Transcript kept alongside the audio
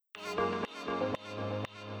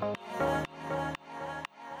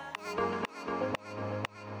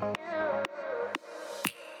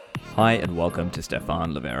Hi and welcome to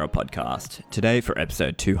Stefan Livera podcast. Today for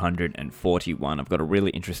episode 241, I've got a really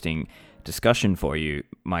interesting discussion for you.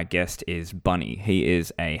 My guest is Bunny. He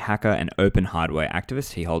is a hacker and open hardware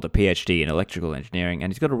activist. He holds a PhD in electrical engineering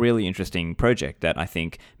and he's got a really interesting project that I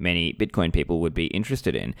think many Bitcoin people would be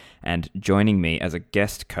interested in. And joining me as a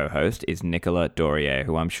guest co-host is Nicolas Dorier,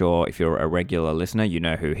 who I'm sure if you're a regular listener, you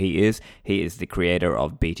know who he is. He is the creator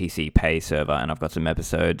of BTC Pay Server, and I've got some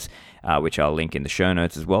episodes which I'll link in the show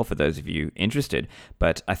notes as well for those of you interested.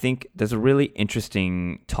 But I think there's a really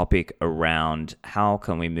interesting topic around how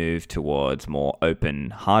can we move towards more open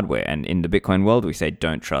hardware. And in the Bitcoin world, we say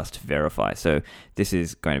don't trust, verify. So this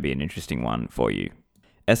is going to be an interesting one for you.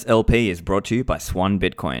 SLP is brought to you by Swan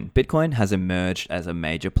Bitcoin. Bitcoin has emerged as a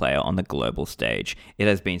major player on the global stage. It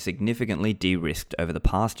has been significantly de-risked over the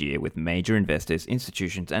past year with major investors,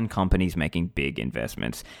 institutions, and companies making big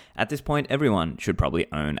investments. At this point, everyone should probably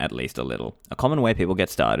own at least a little. A common way people get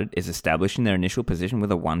started is establishing their initial position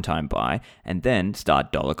with a one-time buy and then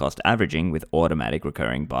start dollar cost averaging with automatic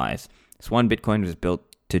recurring buys. Swan Bitcoin was built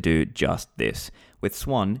to do just this. With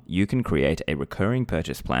Swan, you can create a recurring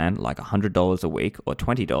purchase plan like $100 a week or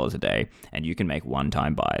 $20 a day, and you can make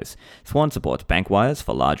one-time buys. Swan supports bank wires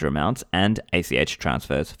for larger amounts, and ACH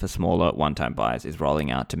transfers for smaller one-time buys is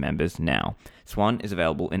rolling out to members now. Swan is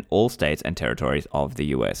available in all states and territories of the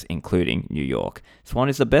US, including New York. Swan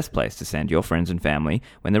is the best place to send your friends and family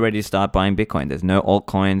when they're ready to start buying Bitcoin. There's no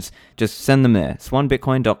altcoins. Just send them there.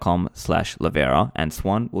 swanbitcoin.com/Livera, and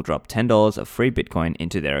Swan will drop $10 of free Bitcoin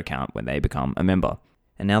into their account when they become a member.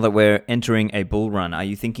 And now that we're entering a bull run, are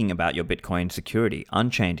you thinking about your Bitcoin security?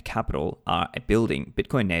 Unchained Capital are building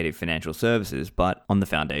Bitcoin native financial services, but on the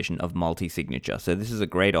foundation of multi-signature. So this is a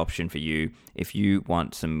great option for you if you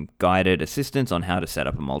want some guided assistance on how to set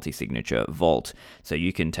up a multi-signature vault. So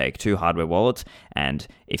you can take two hardware wallets, and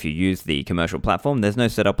if you use the commercial platform, there's no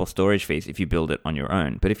setup or storage fees if you build it on your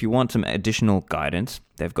own. But if you want some additional guidance,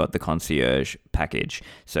 they've got the concierge package.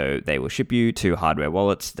 So they will ship you two hardware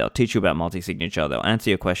wallets. They'll teach you about multi-signature. They'll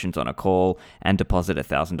answer your questions on a call and deposit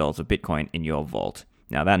 $1,000 of Bitcoin in your vault.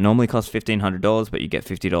 Now that normally costs $1,500, but you get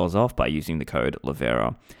 $50 off by using the code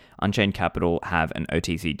Livera. Unchained Capital have an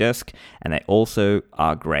OTC desk, and they also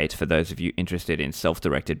are great for those of you interested in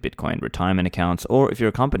self-directed Bitcoin retirement accounts, or if you're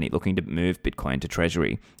a company looking to move Bitcoin to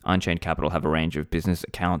Treasury. Unchained Capital have a range of business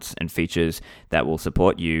accounts and features that will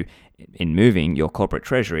support you in moving your corporate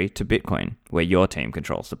treasury to Bitcoin, where your team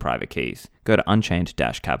controls the private keys. Go to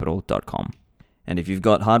unchained-capital.com. And if you've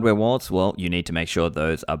got hardware wallets, well, you need to make sure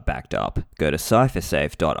those are backed up. Go to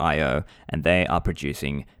cyphersafe.io, and they are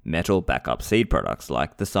producing metal backup seed products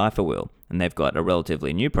like the Cypher Wheel. And they've got a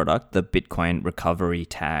relatively new product, the Bitcoin Recovery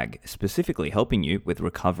Tag, specifically helping you with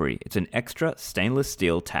recovery. It's an extra stainless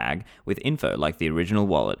steel tag with info like the original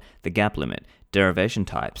wallet, the gap limit, derivation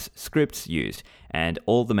types, scripts used, and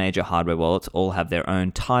all the major hardware wallets all have their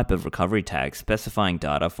own type of recovery tag specifying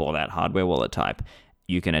data for that hardware wallet type.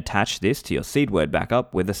 You can attach this to your seed word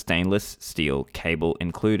backup with a stainless steel cable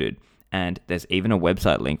included. And there's even a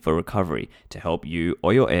website link for recovery to help you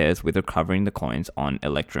or your heirs with recovering the coins on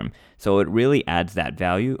Electrum. So it really adds that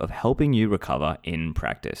value of helping you recover in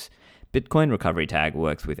practice. Bitcoin Recovery Tag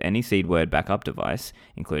works with any seed word backup device,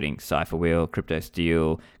 including Cypherwheel,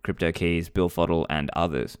 CryptoSteel, CryptoKeys, Billfodl, and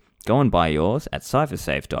others. Go and buy yours at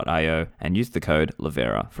cyphersafe.io and use the code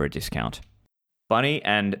Livera for a discount. Bunny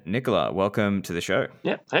and Nicolas, welcome to the show.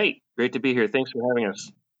 Yeah, hey, great to be here. Thanks for having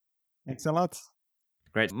us. Thanks a lot.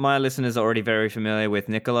 Great. My listeners are already very familiar with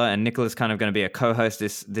Nicolas, and Nicolas is kind of going to be a co-host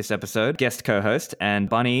this episode, guest co-host. And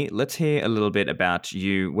Bunny, let's hear a little bit about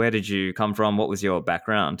you. Where did you come from? What was your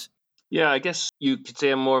background? Yeah, I guess you could say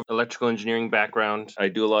I'm more of an electrical engineering background. I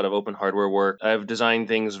do a lot of open hardware work. I've designed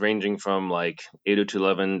things ranging from like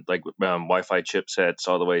 802.11, like Wi-Fi chipsets,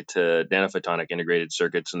 all the way to nanophotonic integrated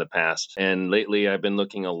circuits in the past. And lately, I've been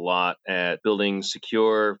looking a lot at building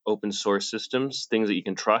secure open source systems, things that you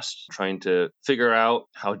can trust, trying to figure out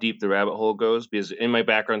how deep the rabbit hole goes. Because in my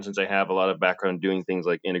background, since I have a lot of background doing things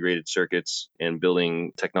like integrated circuits and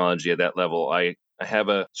building technology at that level, I have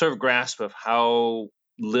a sort of grasp of how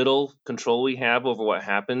little control we have over what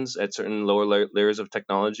happens at certain lower layers of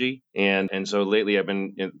technology. And so lately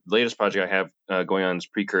the latest project I have going on is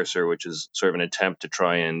Precursor, which is sort of an attempt to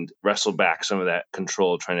try and wrestle back some of that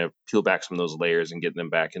control, trying to peel back some of those layers and get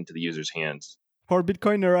them back into the user's hands. For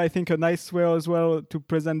Bitcoiner, I think a nice way as well to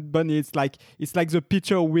present Bunny, it's like the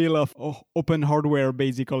picture wheel of open hardware,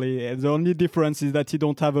 basically. The only difference is that you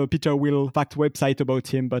don't have a picture wheel fact website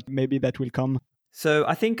about him, but maybe that will come. So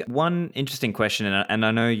I think one interesting question, and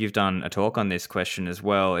I know you've done a talk on this question as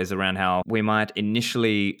well, is around how we might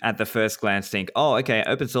initially at the first glance think, oh, okay,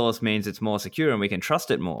 open source means it's more secure and we can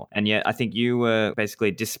trust it more. And yet I think you were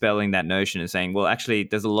basically dispelling that notion and saying, well, actually,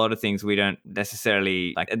 there's a lot of things we don't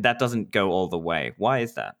necessarily like. That doesn't go all the way. Why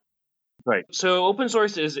is that? Right. So open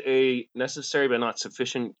source is a necessary but not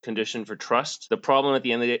sufficient condition for trust. The problem at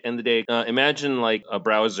the end of the day, imagine like a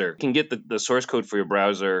browser. You can get the source code for your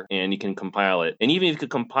browser and you can compile it. And even if you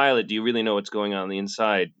could compile it, do you really know what's going on the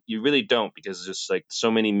inside? You really don't, because there's just like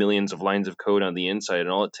so many millions of lines of code on the inside,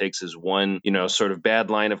 and all it takes is one, sort of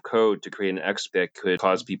bad line of code to create an exploit that could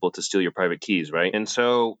cause people to steal your private keys, right? And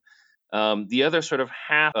so the other sort of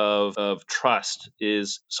half of trust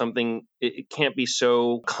is something, it can't be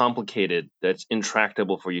so complicated that's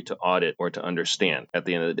intractable for you to audit or to understand at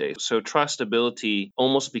the end of the day. So trustability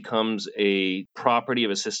almost becomes a property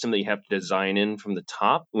of a system that you have to design in from the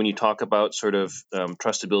top. When you talk about sort of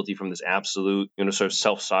trustability from this absolute, sort of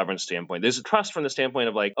self-sovereign standpoint, there's a trust from the standpoint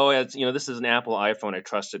of like, oh, yeah, this is an Apple iPhone, I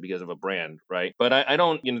trust it because of a brand, right? But I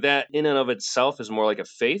don't, that in and of itself is more like a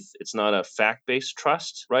faith. It's not a fact-based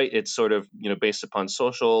trust, right? It's sort of, based upon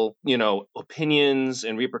social, opinions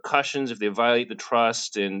and repercussions if they violate the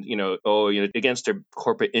trust, and, against their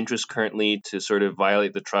corporate interest currently to sort of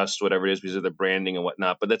violate the trust, whatever it is, because of the branding and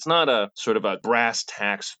whatnot. But that's not a sort of a brass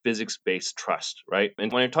tacks physics-based trust, right?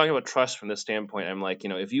 And when I'm talking about trust from this standpoint, I'm like,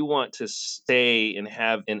 if you want to stay and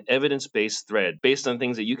have an evidence-based thread based on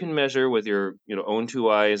things that you can measure with your, own two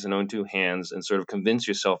eyes and own two hands and sort of convince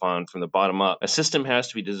yourself on from the bottom up, a system has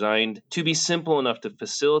to be designed to be simple enough to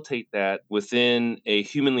facilitate that within a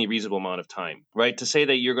humanly reasonable amount of time, right? To say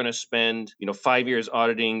that you're going to spend, 5 years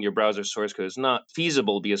auditing your browser source code is not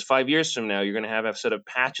feasible, because 5 years from now, you're going to have a set of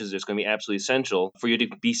patches that's going to be absolutely essential for you to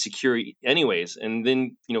be secure anyways. And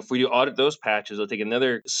then, for you to audit those patches, it'll take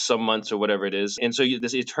another some months or whatever it is. And so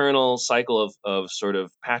this eternal cycle of sort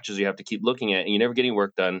of patches you have to keep looking at, and you never get any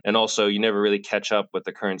work done. And also you never really catch up with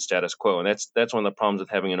the current status quo. And that's one of the problems with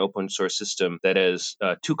having an open source system that is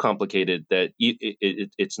too complicated, that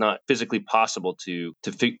it's not physically possible to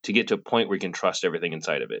get to a point where you can trust everything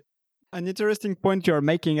inside of it. An interesting point you're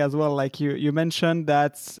making as well, like you mentioned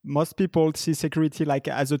that most people see security like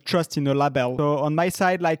as a trust in a label. So on my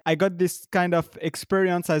side, like I got this kind of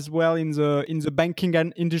experience as well in the banking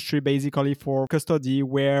industry, basically for custody,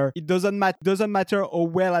 where it doesn't matter how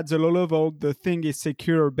well at the low level the thing is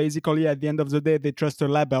secure. Basically, at the end of the day, they trust a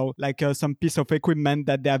label, like some piece of equipment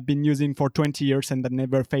that they have been using for 20 years and that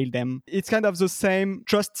never failed them. It's kind of the same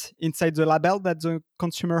trust inside the label that the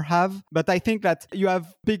consumer have, but I think that you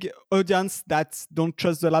have big audience that don't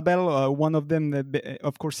trust the label. One of them,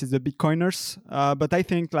 of course, is the Bitcoiners. But I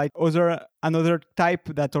think like another type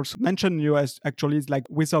that also mentioned you as actually is like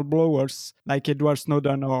whistleblowers, like Edward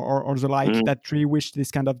Snowden or the like, that really wish this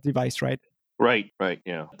kind of device, right? Right.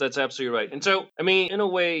 Yeah, that's absolutely right. And so, I mean, in a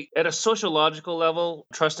way, at a sociological level,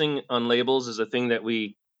 trusting on labels is a thing that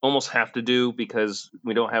we almost have to do because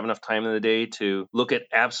we don't have enough time in the day to look at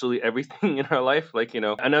absolutely everything in our life. Like,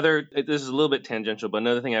 this is a little bit tangential, but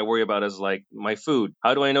another thing I worry about is like my food.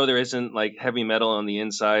 How do I know there isn't like heavy metal on the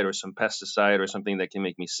inside or some pesticide or something that can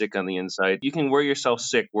make me sick on the inside? You can worry yourself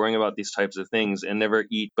sick worrying about these types of things and never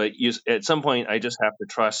eat. But at some point, I just have to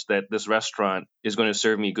trust that this restaurant is going to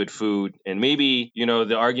serve me good food. And maybe,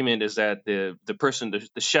 the argument is that the person,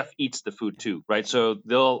 the chef eats the food too, right? So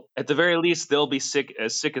at the very least, they'll be sick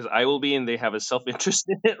as I will be, and they have a self-interest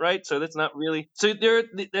in it, right? So that's not really,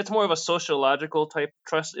 that's more of a sociological type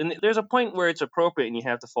trust. And there's a point where it's appropriate and you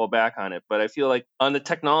have to fall back on it. But I feel like on the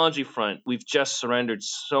technology front, we've just surrendered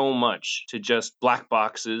so much to just black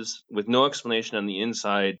boxes with no explanation on the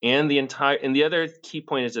inside. And the other key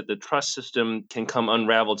point is that the trust system can come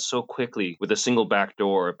unraveled so quickly with a single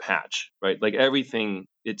backdoor or patch, right? Like everything,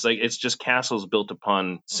 it's just castles built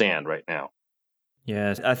upon sand right now.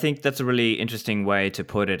 Yes, I think that's a really interesting way to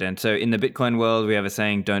put it. And so in the Bitcoin world, we have a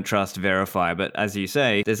saying, don't trust, verify. But as you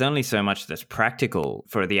say, there's only so much that's practical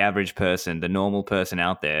for the average person, the normal person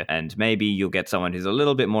out there. And maybe you'll get someone who's a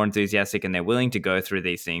little bit more enthusiastic and they're willing to go through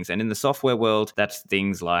these things. And in the software world, that's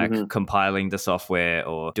things like compiling the software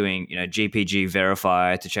or doing, GPG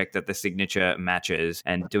verify to check that the signature matches,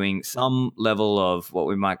 and doing some level of what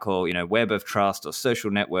we might call, web of trust or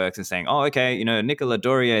social networks, and saying, oh, okay, Nicolas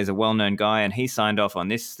Dorier is a well-known guy and he signed off on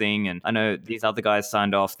this thing, and I know these other guys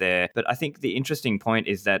signed off there. But I think the interesting point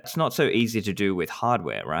is that it's not so easy to do with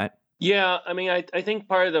hardware, right? Yeah, I mean, I think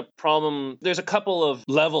part of the problem, there's a couple of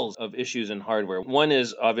levels of issues in hardware. One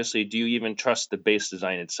is obviously, do you even trust the base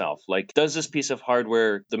design itself? Like, does this piece of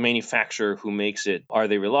hardware, the manufacturer who makes it, are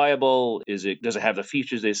they reliable? Does it have the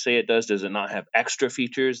features they say it does? Does it not have extra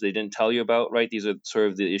features they didn't tell you about, right? These are sort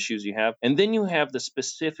of the issues you have. And then you have the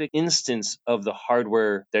specific instance of the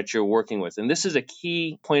hardware that you're working with. And this is a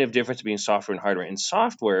key point of difference between software and hardware. In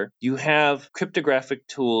software, you have cryptographic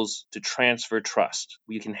tools to transfer trust.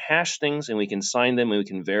 You can hash things and we can sign them and we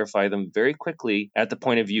can verify them very quickly at the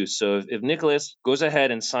point of use. So if Nicholas goes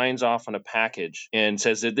ahead and signs off on a package and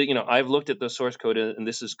says that, I've looked at the source code and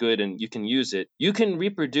this is good and you can use it, you can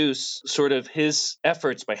reproduce sort of his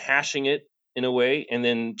efforts by hashing it in a way and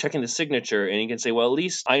then checking the signature, and you can say, well, at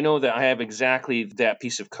least I know that I have exactly that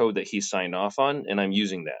piece of code that he signed off on and I'm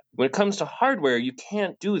using that. When it comes to hardware, you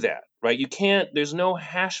can't do that. Right? There's no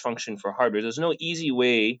hash function for hardware. There's no easy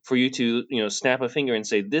way for you to, snap a finger and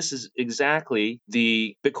say, this is exactly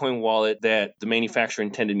the Bitcoin wallet that the manufacturer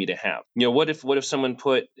intended me to have. What if someone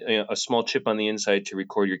put a small chip on the inside to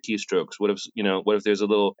record your keystrokes? What if there's a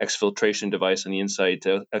little exfiltration device on the inside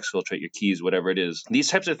to exfiltrate your keys, whatever it is? These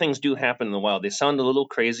types of things do happen in the wild. They sound a little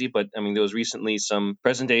crazy, but I mean, there was recently some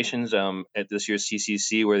presentations at this year's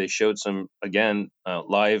CCC where they showed some, again,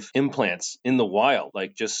 live implants in the wild,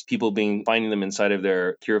 like just people finding them inside of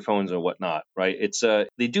their phones or whatnot, right?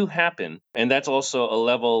 They do happen. And that's also a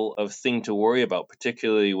level of thing to worry about,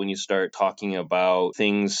 particularly when you start talking about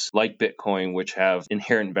things like Bitcoin, which have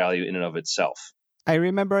inherent value in and of itself. I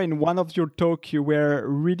remember in one of your talk, you were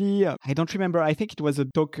really, I don't remember, I think it was a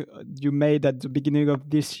talk you made at the beginning of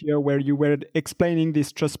this year where you were explaining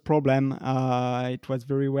this trust problem. It was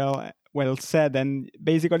very well said. And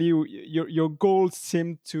basically, your goal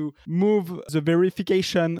seemed to move the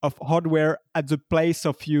verification of hardware at the place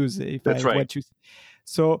of use. That's right. What you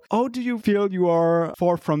So how do you feel you are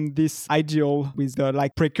far from this ideal with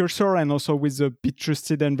the Precursor and also with the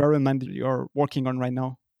Bitrusted environment you're working on right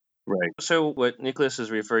now? Right. So what Nicholas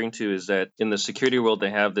is referring to is that in the security world,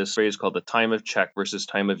 they have this phrase called the time of check versus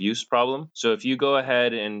time of use problem. So if you go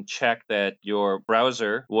ahead and check that your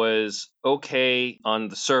browser was okay on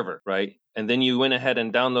the server, right? And then you went ahead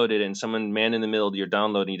and downloaded it and someone man in the middle of your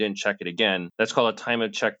download and you didn't check it again. That's called a time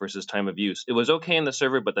of check versus time of use. It was okay in the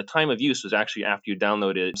server, but the time of use was actually after you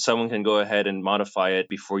downloaded it. Someone can go ahead and modify it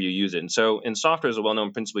before you use it. And so in software is a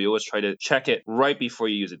well-known principle. You always try to check it right before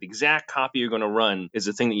you use it. The exact copy you're going to run is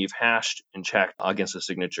the thing that you've hashed and checked against the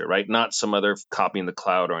signature, right? Not some other copy in the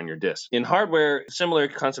cloud or on your disk. In hardware, similar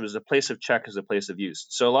concept is the place of check is the place of use.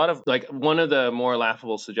 So a lot of one of the more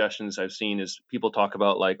laughable suggestions I've seen is people talk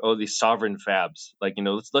about these sovereign fabs,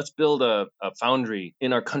 let's build a foundry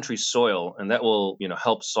in our country's soil and that will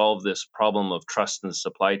help solve this problem of trust in the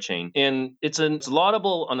supply chain. And it's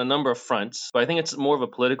laudable on a number of fronts, but I think it's more of a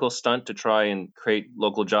political stunt to try and create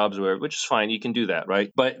local jobs, which is fine, you can do that,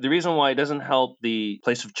 right? But the reason why it doesn't help the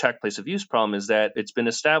place of check, place of use problem is that it's been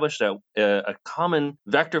established that a common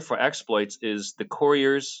vector for exploits is the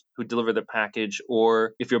couriers who deliver the package,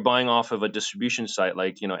 or if you're buying off of a distribution site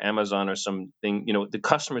like Amazon or something, the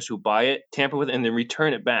customers who buy it tamper with it and then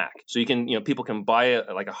return it back. So you can people can buy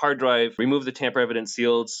a hard drive, remove the tamper evident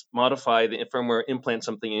seals, modify the firmware, implant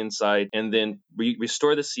something inside, and then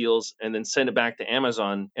restore the seals and then send it back to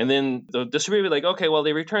Amazon. And then the distributor will be like, okay, well,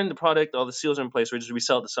 they returned the product, all the seals are in place, we'll just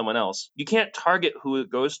resell it to someone else. You can't target who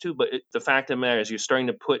it goes to, but the fact of the matter is you're starting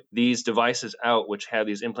to put these devices out which have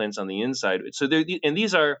these implants on the inside. So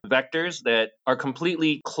these are vectors that are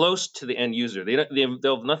completely close to the end user.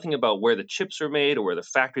 They'll have nothing about where the chips are made or where the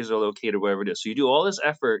factories are located, wherever it is. So you do all this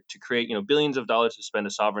effort to create, billions of dollars to spend a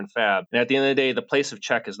sovereign fab. And at the end of the day, the place of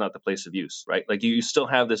check is not the place of use, right? Like you still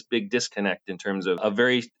have this big disconnect in terms of a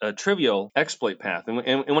very trivial exploit path.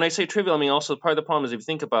 And when I say trivial, I mean also part of the problem is if you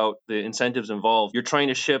think about the incentives involved, you're trying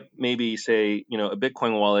to ship maybe say, a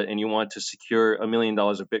Bitcoin wallet and you want to secure $1 million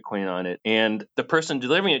of Bitcoin on it. And the person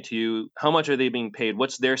delivering it to you, how much are they being paid?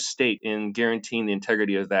 What's their stake in guaranteeing the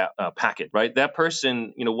integrity of that packet, right? That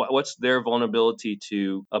person, what's their vulnerability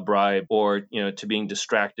to a bribe or, to being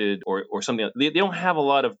distracted or something. They don't have a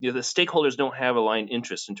lot of, the stakeholders don't have aligned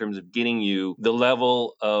interest in terms of getting you the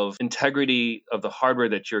level of integrity of the hardware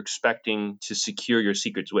that you're expecting to secure your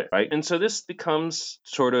secrets with, right? And so this becomes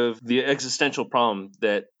sort of the existential problem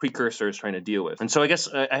that Precursor is trying to deal with. And so I guess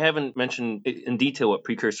I haven't mentioned in detail what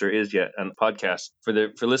Precursor is yet on the podcast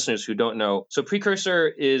for listeners who don't know. So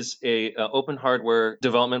Precursor is a open hardware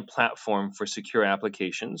development platform for secure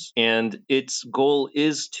applications, and its goal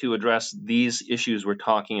is to address these issues we're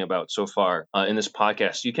talking about so far in this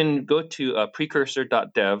podcast. You can go to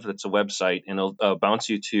precursor.dev, that's a website, and it'll bounce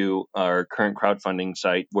you to our current crowdfunding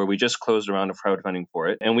site where we just closed a round of crowdfunding for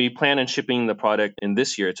it. And we plan on shipping the product in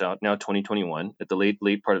this year. It's out now, 2021, at the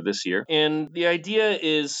late part of this year. And the idea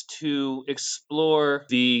is to explore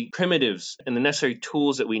the primitives and the necessary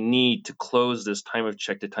tools that we need to close this time of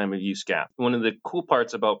check to time of use gap. One of the cool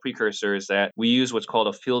parts about Precursor is that we use what's called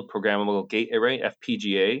a field programmable gate array,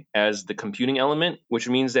 FPGA, as the computing element, which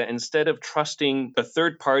means that instead of trusting a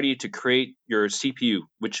third party to create your CPU,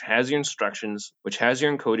 which has your instructions, which has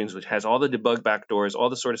your encodings, which has all the debug backdoors, all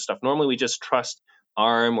the sort of stuff, normally we just trust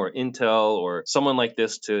ARM or Intel or someone like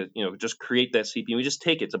this to, just create that CPU. We just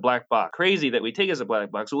take it. It's a black box. Crazy that we take it as a black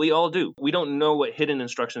box, but we all do. We don't know what hidden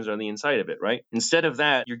instructions are on the inside of it, right? Instead of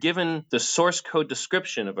that, you're given the source code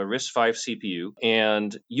description of a RISC-V CPU,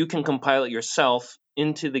 and you can compile it yourself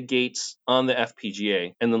into the gates on the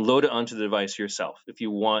FPGA and then load it onto the device yourself if you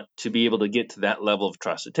want to be able to get to that level of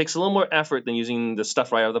trust. It takes a little more effort than using the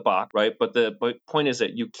stuff right out of the box, right? But the point is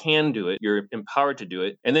that you can do it. You're empowered to do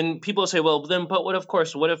it. And then people say, well, then, but what if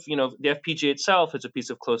the FPGA itself is a piece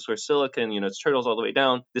of closed source silicon, it's turtles all the way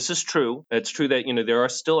down. This is true. It's true that, there are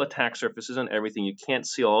still attack surfaces on everything. You can't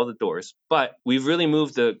see all the doors, but we've really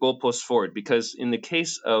moved the goalposts forward, because in the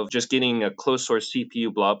case of just getting a closed source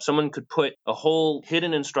CPU blob, someone could put a whole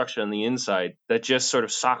hidden instruction on the inside that just sort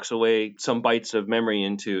of socks away some bytes of memory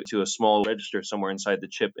into a small register somewhere inside the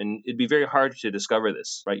chip, and it'd be very hard to discover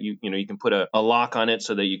this, right? You can put a lock on it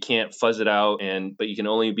so that you can't fuzz it out, but you can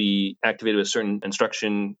only be activated with certain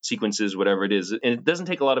instruction sequences, whatever it is, and it doesn't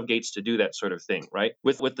take a lot of gates to do that sort of thing, right?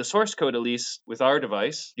 With the source code, at least with our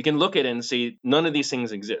device, you can look at it and see none of these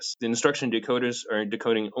things exist. The instruction decoders are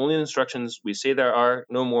decoding only the instructions we say there are,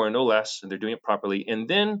 no more, no less, and they're doing it properly. And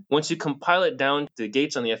then once you compile it down to the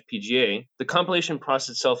gates on the FPGA, the compilation process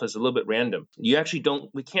itself is a little bit random.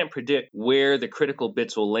 We can't predict where the critical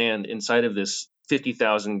bits will land inside of this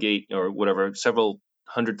 50,000 gate or whatever, several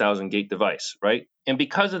 100,000 gate device, right? And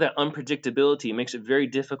because of that unpredictability, it makes it very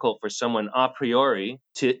difficult for someone a priori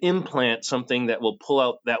to implant something that will pull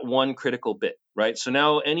out that one critical bit, right? So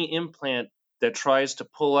now any implant that tries to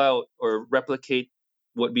pull out or replicate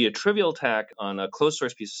what would be a trivial attack on a closed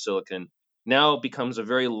source piece of silicon now becomes a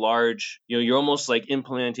very large, you're almost like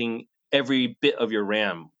implementing every bit of your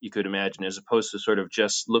RAM, you could imagine, as opposed to sort of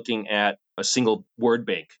just looking at a single word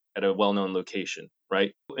bank at a well-known location,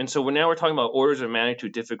 right? And so we're talking about orders of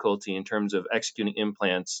magnitude difficulty in terms of executing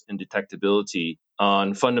implants and detectability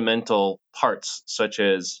on fundamental parts such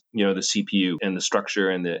as, the CPU and the structure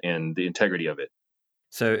and the integrity of it.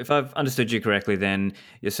 So if I've understood you correctly, then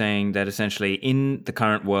you're saying that essentially in the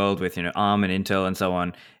current world with, ARM and Intel and so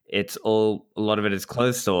on, a lot of it is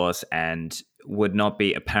closed source and would not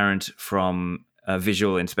be apparent from a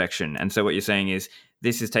visual inspection. And so what you're saying is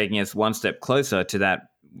this is taking us one step closer to that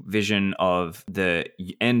vision of the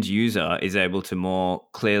end user is able to more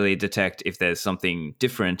clearly detect if there's something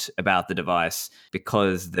different about the device,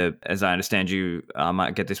 because as I understand you, I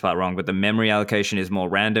might get this part wrong, but the memory allocation is more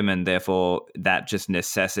random, and therefore that just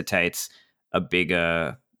necessitates a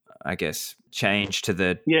bigger, I guess, change to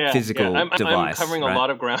the physical device. I'm covering a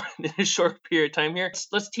lot of ground in a short period of time here.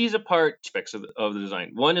 Let's tease apart aspects of the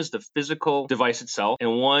design. One is the physical device itself,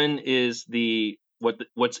 and one is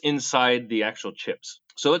what's inside the actual chips.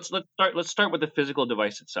 So let's start with the physical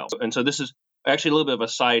device itself. And so this is actually a little bit of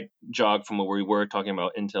a side jog from what we were talking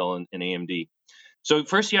about Intel and AMD. So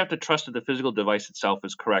first you have to trust that the physical device itself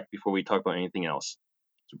is correct before we talk about anything else.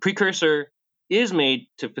 So Precursor is made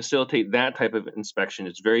to facilitate that type of inspection.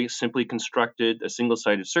 It's very simply constructed, a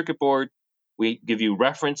single-sided circuit board. We give you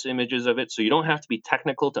reference images of it, so you don't have to be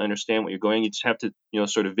technical to understand what you're going. You just have to,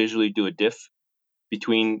 sort of visually do a diff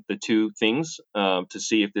between the two things to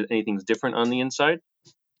see if anything's different on the inside.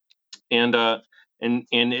 And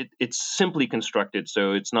it's simply constructed,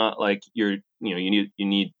 so it's not like you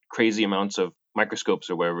need crazy amounts of microscopes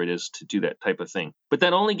or whatever it is to do that type of thing. But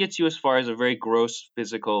that only gets you as far as a very gross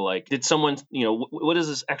physical, like, did someone, what is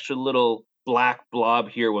this extra little black blob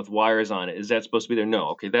here with wires on it? Is that supposed to be there?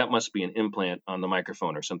 No. Okay, that must be an implant on the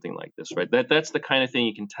microphone or something like this, right? That's the kind of thing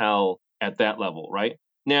you can tell at that level, right?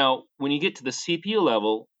 Now, when you get to the CPU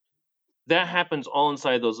level, that happens all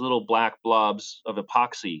inside those little black blobs of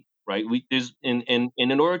epoxy, right?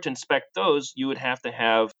 In order to inspect those, you would have to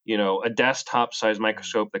have, a desktop-sized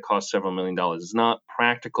microscope that costs several $1 million. It's not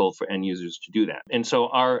practical for end users to do that. And so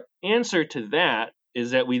our answer to that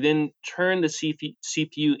is that we then turn the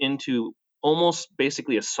CPU into almost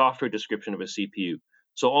basically a software description of a CPU.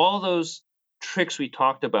 So all those tricks we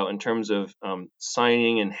talked about in terms of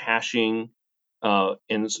signing and hashing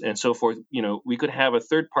and so forth, we could have a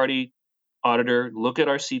third-party auditor look at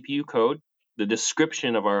our CPU code, the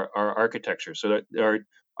description of our architecture, so that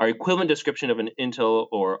our equivalent description of an Intel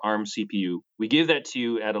or ARM CPU. We give that to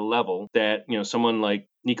you at a level that someone like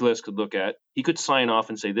Nicholas could look at. He could sign off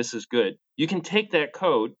and say this is good. You can take that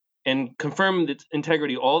code and confirm its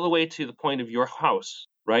integrity all the way to the point of your house,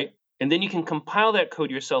 right? And then you can compile that code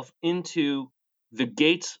yourself into the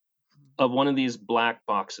gates of one of these black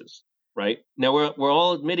boxes, right? Now we're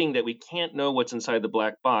all admitting that we can't know what's inside the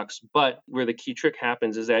black box, but where the key trick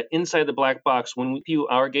happens is that inside the black box, when we view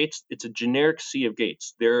our gates, it's a generic sea of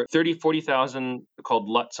gates. There are 30, 40,000 called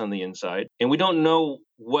LUTs on the inside, and we don't know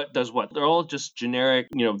what does what. They're all just generic,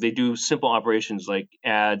 they do simple operations like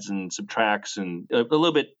adds and subtracts and a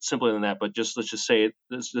little bit simpler than that, but let's just say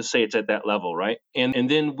it's at that level, right? And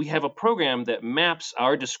then we have a program that maps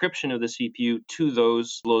our description of the CPU to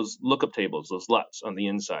those lookup tables, those LUTs on the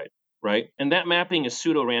inside. Right, and that mapping is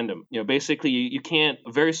pseudo-random. Basically, you can't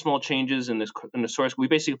very small changes in the source. We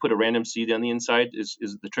basically put a random seed on the inside is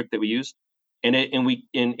the trick that we use, and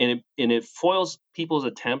it foils people's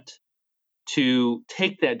attempt to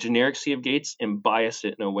take that generic sea of gates and bias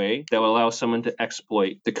it in a way that will allow someone to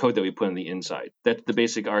exploit the code that we put on the inside. That's the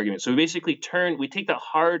basic argument. So we basically take the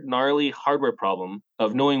hard, gnarly hardware problem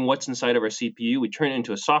of knowing what's inside of our CPU, we turn it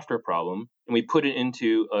into a software problem, and we put it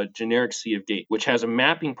into a generic sea of gate, which has a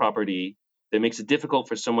mapping property that makes it difficult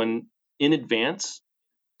for someone in advance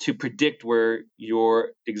to predict where your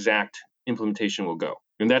exact implementation will go.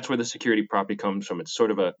 And that's where the security property comes from. It's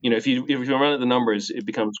sort of if you run the numbers, it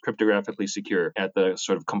becomes cryptographically secure at the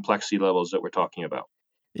sort of complexity levels that we're talking about.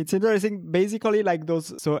 It's interesting, basically like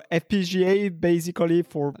those, so FPGA basically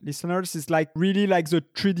for listeners is like really like the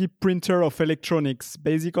 3D printer of electronics.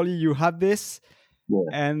 Basically you have this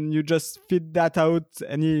and you just feed that out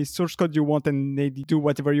any source code you want and they do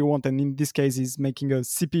whatever you want. And in this case is making a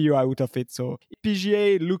CPU out of it. So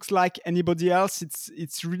FPGA looks like anybody else.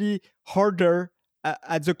 It's really harder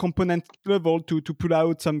at the component level to pull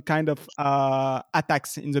out some kind of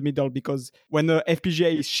attacks in the middle, because when the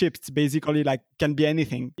FPGA is shipped, basically like can be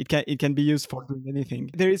anything. It can be used for doing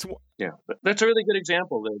anything. There is that's a really good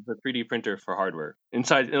example, the 3D printer for hardware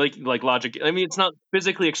inside like logic. I mean, it's not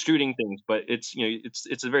physically extruding things, but it's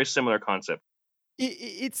it's a very similar concept.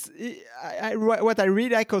 What I really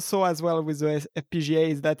like also as well with the FPGA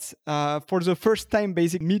is that for the first time,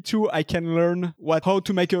 basically, me too, I can learn how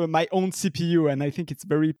to make my own CPU, and I think it's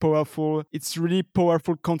very powerful. It's really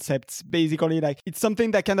powerful concepts. Basically, like it's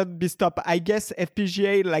something that cannot be stopped. I guess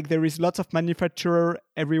FPGA, like there is lots of manufacturer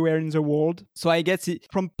everywhere in the world. So I guess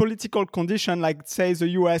from political condition, like say the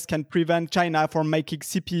US can prevent China from making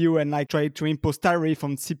CPU and like try to impose tariff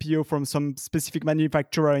on CPU from some specific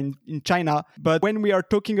manufacturer in China. But when we are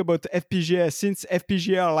talking about FPGA, since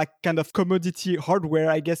FPGA are like kind of commodity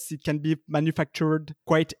hardware, I guess it can be manufactured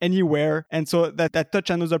quite anywhere. And so that touch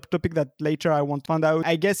another topic that later I want to find out.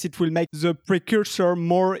 I guess it will make the precursor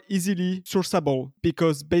more easily sourceable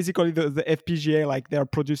because basically the FPGA, like they are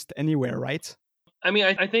produced anywhere, right? I mean,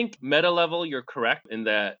 I think meta level, you're correct in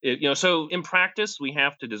that, so in practice, we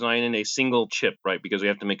have to design in a single chip, right? Because we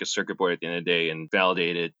have to make a circuit board at the end of the day and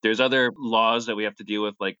validate it. There's other laws that we have to deal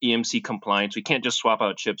with, like EMC compliance. We can't just swap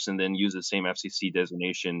out chips and then use the same FCC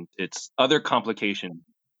designation. It's other complications.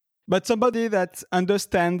 But somebody that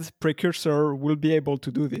understands precursor will be able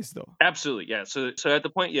to do this, though. Absolutely, yeah. So at the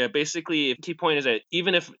point, basically, the key point is that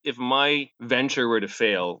even if my venture were to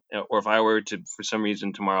fail, or if I were to, for some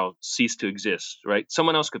reason tomorrow, cease to exist, right?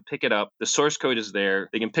 Someone else could pick it up. The source code is there.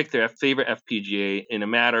 They can pick their favorite FPGA in a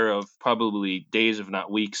matter of probably days, if not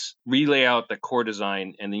weeks, relay out the core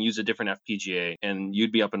design, and then use a different FPGA, and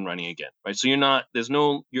you'd be up and running again, right? So I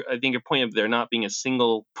think your point of there not being a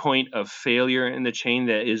single point of failure in the chain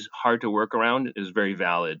that is hard to work around is very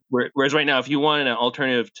valid. Whereas right now, if you want an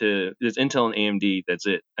alternative to this Intel and AMD, that's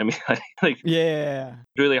it. I mean, it's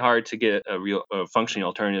really hard to get a real functioning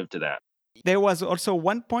alternative to that. There was also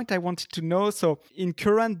one point I wanted to know. So in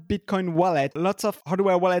current Bitcoin wallet, lots of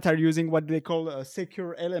hardware wallets are using what they call a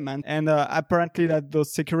secure element. And apparently that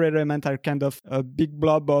those secure elements are kind of a big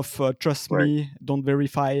blob of trust me, don't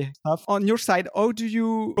verify stuff. On your side, how do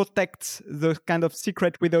you protect the kind of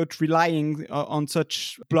secret without relying on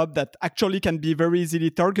such blob that actually can be very easily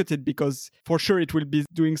targeted? Because for sure it will be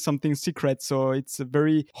doing something secret. So it's a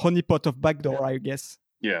very honeypot of backdoor, I guess.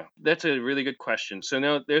 Yeah, that's a really good question. So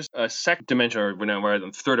now there's a second dimension, or we're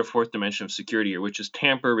the third or fourth dimension of security here, which is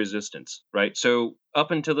tamper resistance, right? So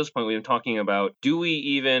up until this point, we've been talking about,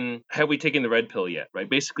 have we taken the red pill yet, right?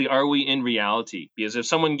 Basically, are we in reality? Because if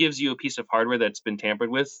someone gives you a piece of hardware that's been tampered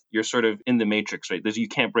with, you're sort of in the matrix, right? You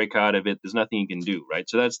can't break out of it. There's nothing you can do, right?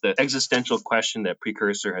 So that's the existential question that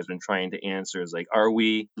Precursor has been trying to answer, is like, are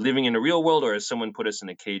we living in a real world, or has someone put us in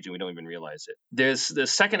a cage and we don't even realize it? There's the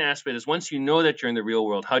second aspect is, once you know that you're in the real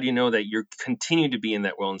world, how do you know that you're continue to be in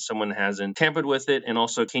that world and someone hasn't tampered with it? And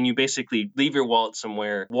also, can you basically leave your wallet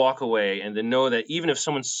somewhere, walk away, and then know that even if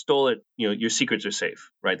someone stole it, your secrets are safe,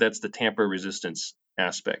 right? That's the tamper resistance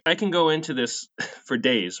aspect. I can go into this for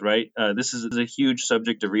days, right? This is a huge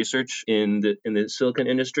subject of research in the silicon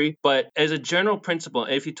industry. But as a general principle,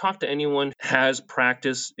 if you talk to anyone who has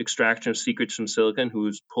practiced extraction of secrets from silicon,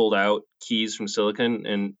 who's pulled out keys from silicon,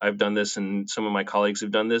 and I've done this and some of my colleagues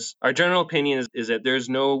have done this, our general opinion is that there's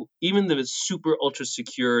no, even the super ultra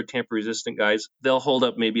secure tamper resistant guys, they'll hold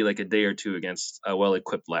up maybe like a day or two against a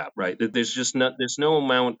well-equipped lab, right? There's no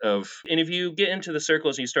amount of, and if you get into the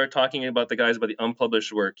circles and you start talking about the guys about the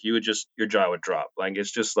unpublished work, your jaw would drop. Like,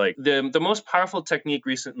 it's just like the most powerful technique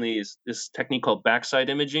recently is this technique called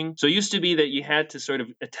backside imaging. So it used to be that you had to sort of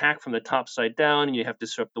attack from the top side down, and you have to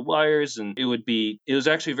disrupt the wires, and it was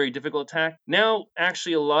actually a very difficult attack. Now,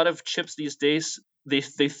 actually, a lot of chips these days, they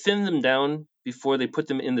thin them down before they put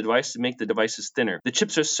them in the device to make the devices thinner. The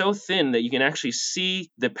chips are so thin that you can actually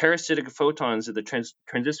see the parasitic photons that the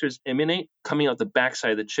transistors emanate coming out the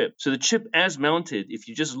backside of the chip. So the chip, as mounted, if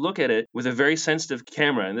you just look at it with a very sensitive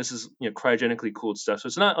camera, and this is cryogenically cooled stuff, so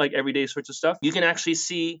it's not like everyday sorts of stuff, you can actually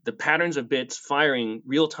see the patterns of bits firing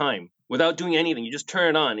real time without doing anything. You just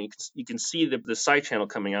turn it on, and you can see the side channel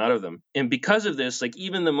coming out of them. And because of this, like,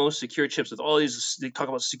 even the most secure chips with all these, they talk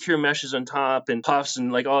about secure meshes on top and puffs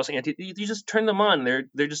and like all this you just turn them on.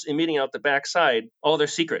 They're just emitting out the backside all their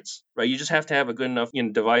secrets, right? You just have to have a good enough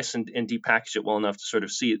device and depackage it well enough to sort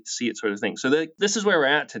of see it sort of thing. So this is where we're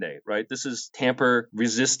at today, right? This is tamper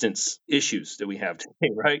resistance issues that we have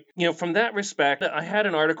today, right? From that respect, I had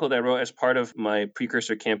an article that I wrote as part of my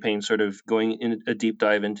Precursor campaign, sort of going in a deep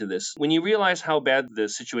dive into this. When you realize how bad the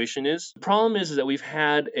situation is, the problem is that we've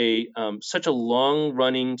had such a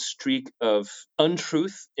long-running streak of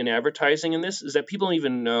untruth in advertising in this, is that people don't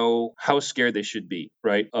even know how scared they should be,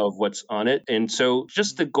 right, of what's on it. And so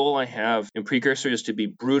just the goal I have in Precursor is to be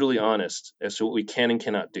brutally honest as to what we can and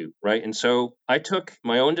cannot do, right? And so I took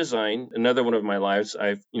my own design, another one of my lives.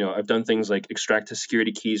 I've done things like extract the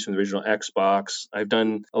security keys from the original Xbox. I've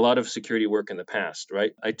done a lot of security work in the past,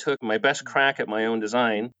 right? I took my best crack at my own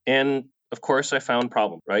design, and of course, I found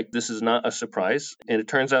problem, right? This is not a surprise. And it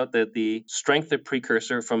turns out that the strength of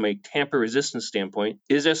Precursor from a tamper resistance standpoint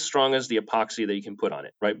is as strong as the epoxy that you can put on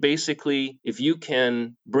it, right? Basically, if you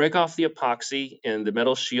can break off the epoxy and the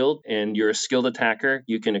metal shield and you're a skilled attacker,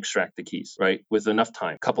 you can extract the keys, right? With enough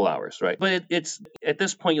time, a couple hours, right? But it's at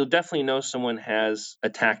this point, you'll definitely know someone has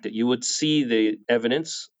attacked it. You would see the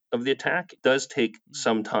evidence of the attack. It does take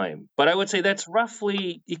some time, but I would say that's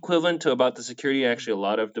roughly equivalent to about the security actually a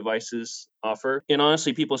lot of devices offer. And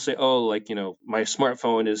honestly, people say, oh, like, my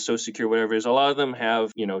smartphone is so secure, whatever it is. A lot of them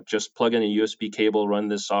have, just plug in a USB cable, run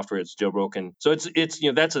this software, it's jailbroken. So it's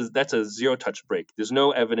that's a zero touch break. There's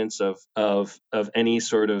no evidence of any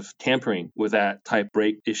sort of tampering with that type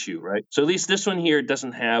break issue, right? So at least this one here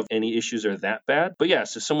doesn't have any issues that are that bad. But yeah,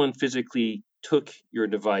 so someone physically took your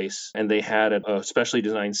device and they had a specially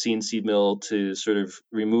designed CNC mill to sort of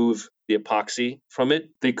remove the epoxy from it,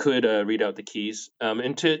 they could read out the keys.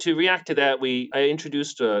 And to react to that, I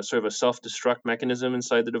introduced sort of a self-destruct mechanism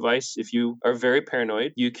inside the device. If you are very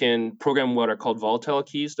paranoid, you can program what are called volatile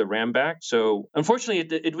keys, the RAM back. So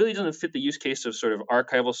unfortunately, it really doesn't fit the use case of sort of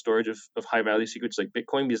archival storage of high-value secrets like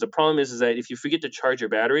Bitcoin, because the problem is that if you forget to charge your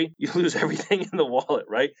battery, you lose everything in the wallet,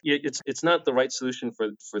 right? It's not the right solution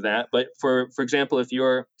for that. But for example, if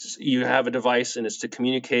you have a device and it's to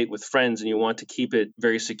communicate with friends and you want to keep it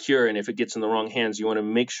very secure, and if it gets in the wrong hands, you want to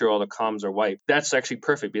make sure all the comms are wiped. That's actually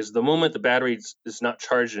perfect, because the moment the battery is not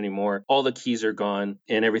charged anymore, all the keys are gone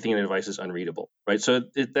and everything in the device is unreadable, right? So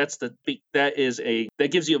that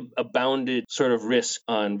gives you a bounded sort of risk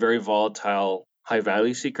on very volatile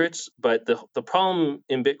high-value secrets. But the problem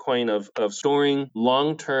in Bitcoin of storing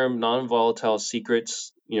long-term non-volatile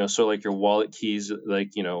secrets, so like your wallet keys,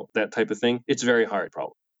 like, that type of thing, it's a very hard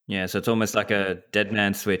problem. Yeah, so it's almost like a dead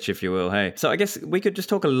man switch, if you will. Hey, so I guess we could just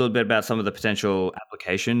talk a little bit about some of the potential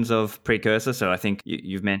applications of Precursor. So I think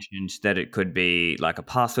you've mentioned that it could be like a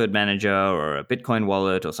password manager or a Bitcoin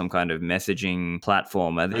wallet or some kind of messaging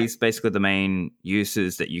platform. Are these basically the main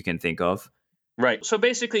uses that you can think of? Right. So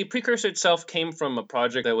basically, Precursor itself came from a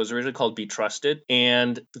project that was originally called Be Trusted.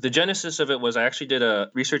 And the genesis of it was I actually did a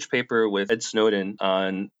research paper with Ed Snowden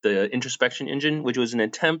on the introspection engine, which was an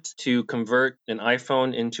attempt to convert an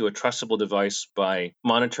iPhone into a trustable device by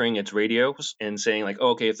monitoring its radios and saying like,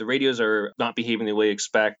 oh, okay, if the radios are not behaving the way you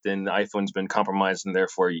expect, then the iPhone's been compromised and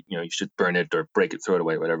therefore, you should burn it or break it, throw it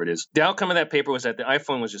away, whatever it is. The outcome of that paper was that the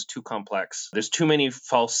iPhone was just too complex. There's too many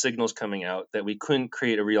false signals coming out that we couldn't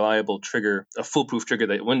create a reliable trigger, a foolproof trigger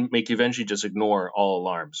that wouldn't make you eventually just ignore all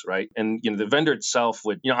alarms, right? And the vendor itself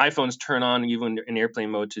would, iPhones turn on even in airplane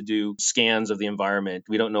mode to do scans of the environment.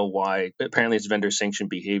 We don't know why. Apparently, it's vendor sanctioned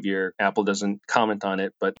behavior. Apple doesn't comment on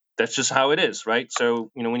it, but that's just how it is, right? So,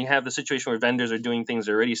 when you have the situation where vendors are doing things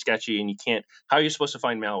that are already sketchy and how are you supposed to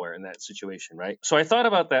find malware in that situation, right? So I thought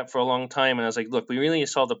about that for a long time and I was like, look, we really need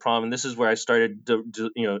to solve the problem. And this is where I started,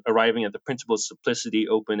 arriving at the principle of simplicity,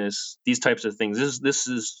 openness, these types of things. This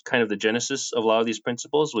is kind of the genesis of a lot of these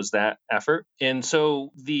principles was that effort. And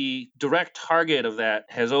so the direct target of that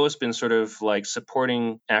has always been sort of like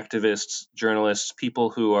supporting activists, journalists, people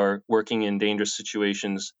who are working in dangerous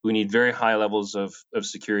situations, who need very high levels of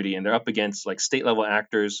security. And they're up against like state level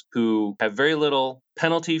actors who have very little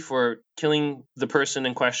penalty for killing the person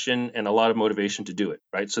in question and a lot of motivation to do it,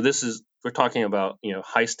 right? So we're talking about,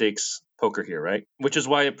 high stakes poker here, right? Which is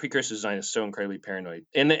why a Precursor design is so incredibly paranoid.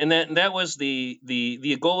 And that was the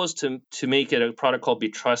goal was to make it a product called Be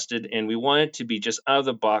Trusted, and we want it to be just out of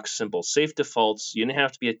the box, simple, safe defaults. You didn't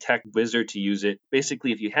have to be a tech wizard to use it.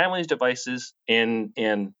 Basically, if you have one of these devices and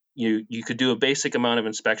you could do a basic amount of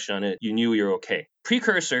inspection on it, you knew you're okay.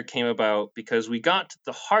 Precursor came about because we got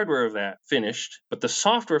the hardware of that finished, but the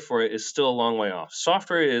software for it is still a long way off.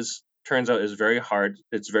 Software turns out is very hard,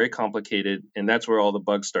 it's very complicated, and that's where all the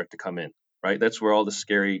bugs start to come in. Right? That's where all the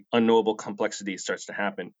scary, unknowable complexity starts to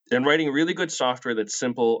happen. And writing really good software that's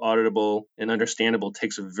simple, auditable, and understandable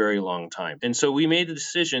takes a very long time. And so we made the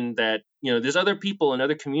decision that, there's other people in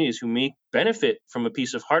other communities who may benefit from a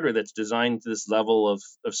piece of hardware that's designed to this level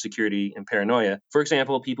of security and paranoia. For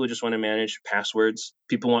example, people who just want to manage passwords.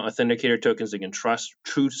 People want authenticator tokens they can trust,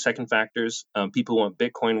 true second factors. People want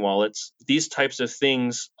Bitcoin wallets. These types of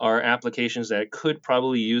things are applications that could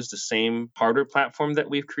probably use the same hardware platform that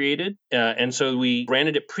we've created. And so we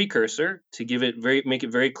branded it Precursor to make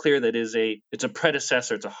it very clear that it's a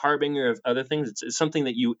predecessor, it's a harbinger of other things. It's something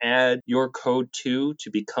that you add your code to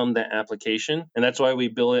become that application. And that's why we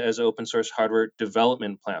build it as an open source hardware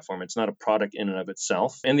development platform. It's not a product in and of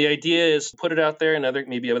itself. And the idea is put it out there and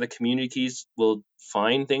maybe other communities will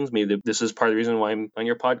find things. Maybe this is part of the reason why I'm on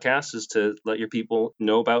your podcast is to let your people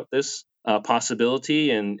know about this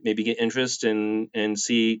possibility and maybe get interest and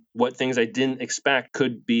see what things I didn't expect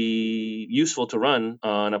could be useful to run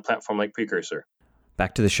on a platform like Precursor.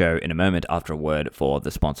 Back to the show in a moment after a word for the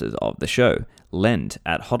sponsors of the show. Lend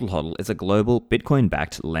at HODL HODL is a global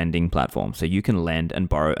Bitcoin-backed lending platform, so you can lend and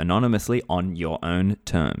borrow anonymously on your own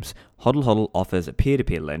terms. HODL HODL offers a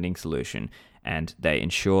peer-to-peer lending solution, and they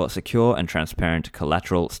ensure secure and transparent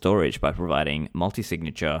collateral storage by providing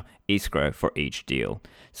multi-signature escrow for each deal.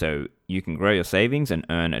 So you can grow your savings and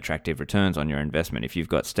earn attractive returns on your investment. If you've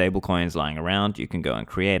got stablecoins lying around, you can go and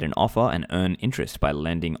create an offer and earn interest by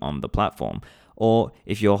lending on the platform. Or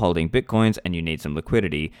if you're holding Bitcoins and you need some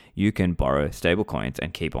liquidity, you can borrow stablecoins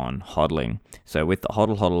and keep on hodling. So with the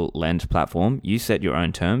HODL HODL Lend platform, you set your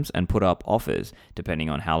own terms and put up offers depending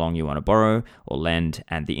on how long you want to borrow or lend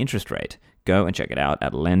and the interest rate. Go and check it out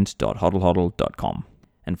at lend.hodlhodl.com.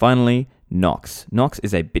 And finally, Knox. Knox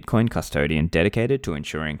is a Bitcoin custodian dedicated to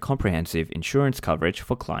ensuring comprehensive insurance coverage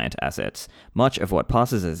for client assets. Much of what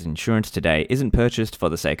passes as insurance today isn't purchased for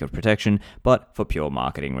the sake of protection, but for pure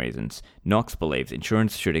marketing reasons. Knox believes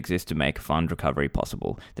insurance should exist to make fund recovery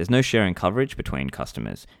possible. There's no sharing coverage between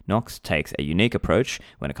customers. Knox takes a unique approach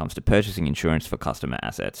when it comes to purchasing insurance for customer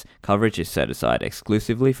assets. Coverage is set aside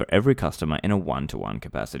exclusively for every customer in a one-to-one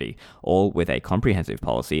capacity, all with a comprehensive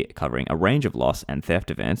policy covering a range of loss and theft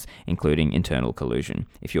events, including internal collusion.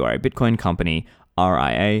 If you are a Bitcoin company,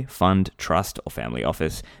 RIA, fund, trust, or family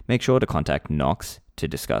office, make sure to contact Knox to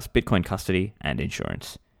discuss Bitcoin custody and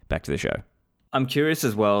insurance. Back to the show. I'm curious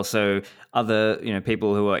as well, so other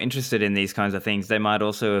people who are interested in these kinds of things, they might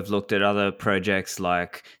also have looked at other projects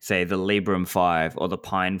like, say, the Librem 5 or the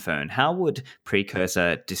PinePhone. How would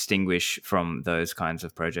Precursor distinguish from those kinds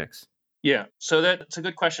of projects? Yeah, so that's a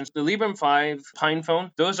good question. The Librem 5,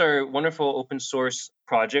 PinePhone, those are wonderful open source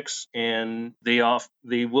projects, and they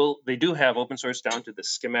do have open source down to the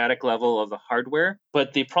schematic level of the hardware.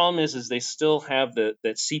 But the problem is they still have that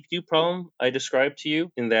CPU problem I described to you,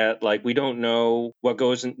 in that like we don't know what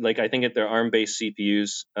goes in. Like I think they're ARM-based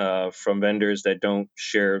CPUs from vendors that don't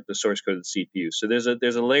share the source code of the CPU. So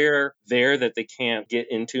there's a layer there that they can't get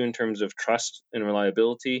into in terms of trust and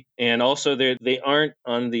reliability, and also they aren't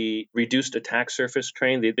on the reduced attack surface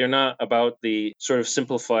train. They're not about the sort of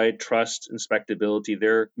simplified trust inspectability.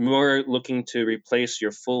 They're more looking to replace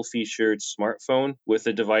your full-featured smartphone with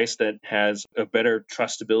a device that has a better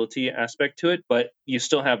trustability aspect to it, but you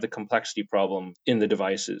still have the complexity problem in the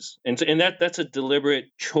devices. And that's a deliberate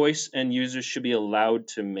choice, and users should be allowed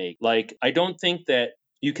to make. Like, I don't think that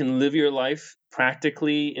you can live your life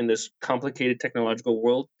practically in this complicated technological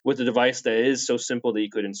world with a device that is so simple that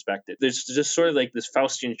you could inspect it. There's just sort of like this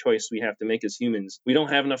Faustian choice we have to make as humans. We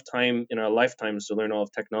don't have enough time in our lifetimes to learn all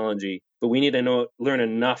of technology, but we need to learn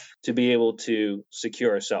enough to be able to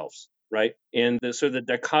secure ourselves, right? And the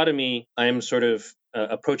dichotomy I'm sort of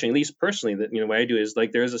approaching, at least personally, that what I do is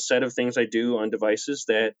like there's a set of things I do on devices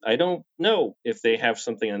that I don't know if they have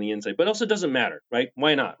something on the inside, but also doesn't matter, right?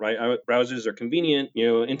 Why not, right? Our browsers are convenient,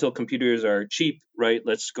 Intel computers are cheap, right?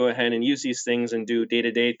 Let's go ahead and use these things and do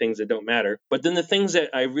day-to-day things that don't matter. But then the things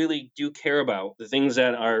that I really do care about, the things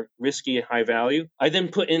that are risky and high value, I then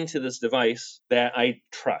put into this device that I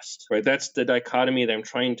trust, right? That's the dichotomy that I'm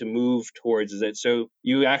trying to move towards. Is that so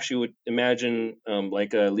you actually would imagine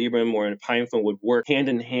like a Librem or a PinePhone would work hand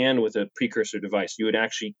in hand with a precursor device. You would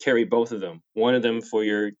actually carry both of them, one of them for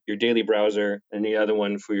your daily browser and the other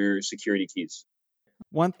one for your security keys.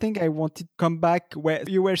 One thing I wanted to come back where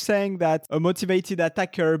you were saying that a motivated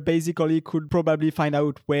attacker basically could probably find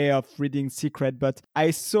out way of reading secret, but I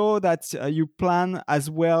saw that you plan as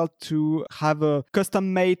well to have a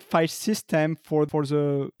custom-made file system for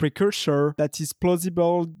the precursor that is with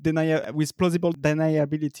plausible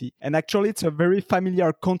deniability. And actually, it's a very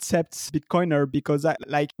familiar concept, Bitcoiner, because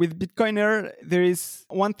like with Bitcoiner, there is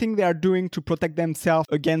one thing they are doing to protect themselves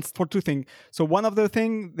against for two things. So one of the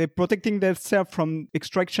things, they're protecting themselves from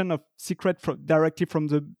extraction of secret directly from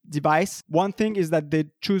the device. One thing is that they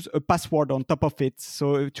choose a password on top of it.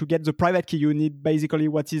 So to get the private key, you need basically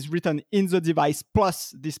what is written in the device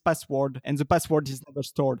plus this password, and the password is never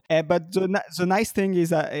stored. But the nice thing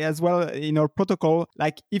is as well in our protocol,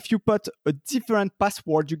 like if you put a different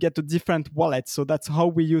password, you get a different wallet. So that's how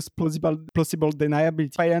we use plausible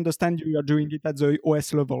deniability. I understand you are doing it at the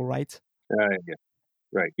OS level, right? Yeah.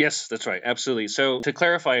 Right. Yes, that's right. Absolutely. So to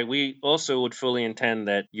clarify, we also would fully intend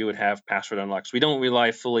that you would have password unlocks. We don't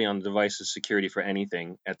rely fully on the device's security for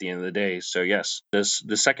anything at the end of the day. So yes,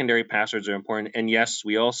 the secondary passwords are important. And yes,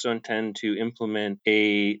 we also intend to implement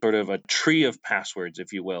a sort of a tree of passwords,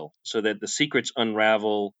 if you will, so that the secrets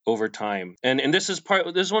unravel over time. And this is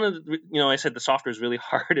one of the, I said the software is really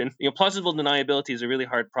hard, and plausible deniability is a really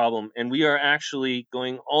hard problem. And we are actually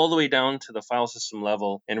going all the way down to the file system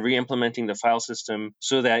level and re-implementing the file system,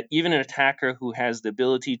 so that even an attacker who has the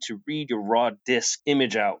ability to read your raw disk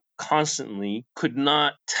image out constantly could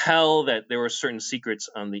not tell that there were certain secrets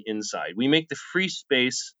on the inside. We make the free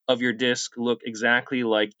space of your disk look exactly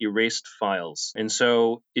like erased files. And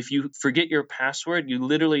so if you forget your password, you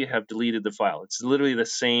literally have deleted the file. It's literally the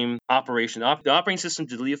same operation. The operating system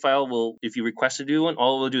to delete a file will, if you request to do one,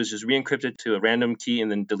 all it will do is just re-encrypt it to a random key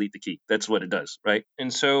and then delete the key. That's what it does, right?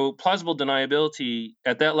 And so plausible deniability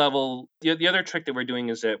at that level, the other trick that we're doing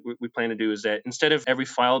is that we plan to do is that instead of every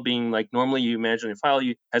file being like normally you imagine a file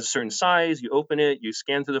has a certain size, you open it, you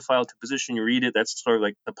scan through the file to position, you read it. That's sort of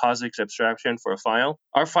like the POSIX abstraction for a file.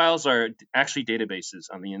 Our files are actually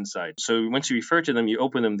databases on the inside. So once you refer to them, you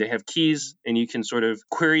open them, they have keys, and you can sort of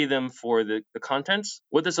query them for the contents.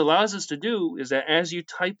 What this allows us to do is that as you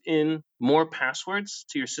type in more passwords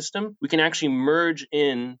to your system, we can actually merge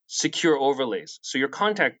in secure overlays. So your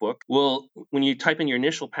contact book will, when you type in your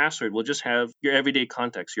initial password, will just have your everyday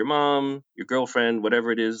contacts, your mom, your girlfriend,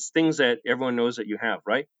 whatever it is, things that everyone knows that you have,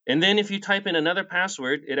 right? And then if you type in another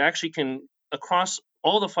password, it actually can, across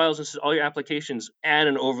all the files and all your applications, add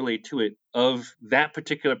an overlay to it of that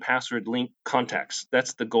particular password link contacts.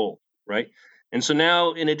 That's the goal, right? And so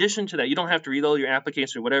now, in addition to that, you don't have to read all your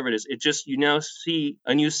applications or whatever it is. You now see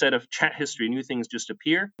a new set of chat history, new things just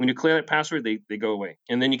appear. When you clear that password, they go away.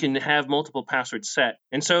 And then you can have multiple passwords set.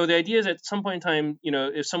 And so the idea is at some point in time,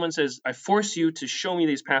 if someone says, I force you to show me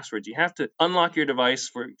these passwords, you have to unlock your device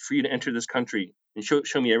for you to enter this country and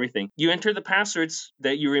show me everything. You enter the passwords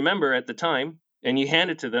that you remember at the time, and you hand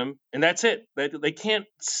it to them, and that's it. They can't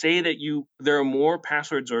say that there are more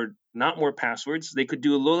passwords or not more passwords. They could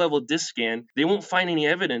do a low-level disk scan. They won't find any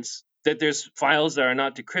evidence that there's files that are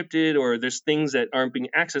not decrypted, or there's things that aren't being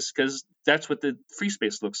accessed, because that's what the free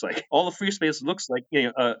space looks like. All the free space looks like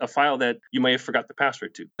a file that you might have forgot the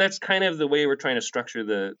password to. That's kind of the way we're trying to structure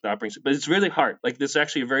the operating system. But it's really hard. Like, this is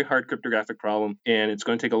actually a very hard cryptographic problem, and it's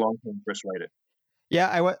going to take a long time for us to write it.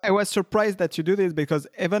 Yeah, I was surprised that you do this, because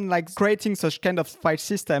even like creating such kind of file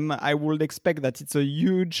system, I would expect that it's a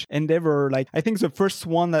huge endeavor. Like, I think the first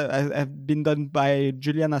one that have been done by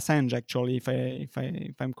Julian Assange, actually,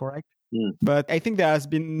 if I'm correct. But I think there has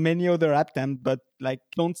been many other attempts, but like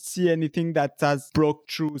don't see anything that has broke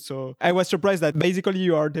through. So I was surprised that basically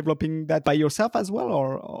you are developing that by yourself as well,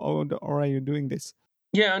 or are you doing this?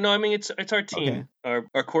 Yeah, no, I mean, it's our team. Okay.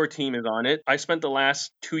 Our core team is on it. I spent the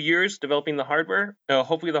last 2 years developing the hardware.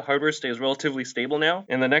 Hopefully the hardware stays relatively stable now.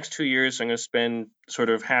 In the next 2 years, I'm going to spend sort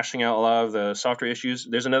of hashing out a lot of the software issues.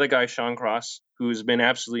 There's another guy, Sean Cross, who's been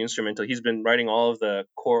absolutely instrumental. He's been writing all of the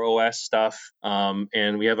core OS stuff.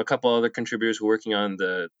 And we have a couple other contributors who are working on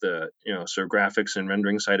the sort of graphics and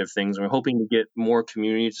rendering side of things. And we're hoping to get more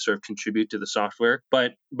community to sort of contribute to the software.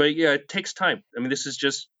 But yeah, it takes time. I mean, this is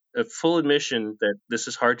just a full admission that this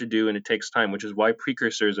is hard to do and it takes time, which is why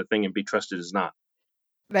Precursor is a thing and Be Trusted is not.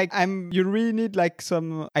 Like, you really need like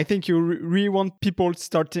some, I think you really want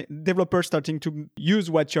developers starting to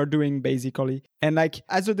use what you're doing, basically. And like,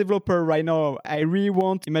 as a developer right now, I really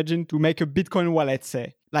want, imagine, to make a Bitcoin wallet,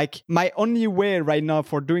 say. Like, my only way right now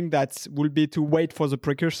for doing that will be to wait for the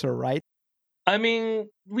Precursor, right? I mean,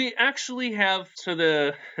 we actually have,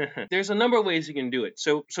 there's a number of ways you can do it.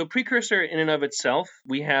 So Precursor in and of itself,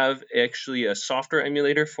 we have actually a software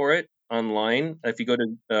emulator for it online. If you go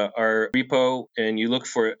to our repo and you look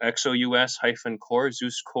for XOUS-core,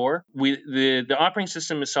 Zeus Core, the operating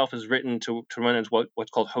system itself is written to run as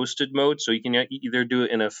what's called hosted mode. So you can either do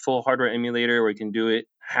it in a full hardware emulator, or you can do it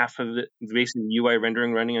half of it, basically UI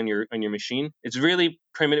rendering running on your machine. It's really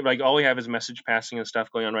primitive. Like, all we have is message passing and stuff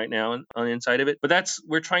going on right now on the inside of it. But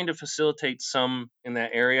we're trying to facilitate some in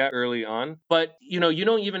that area early on. But you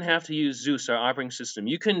don't even have to use Zeus, our operating system.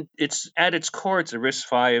 It's at its core, it's a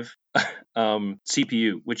RISC-V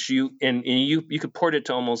CPU, which you could port it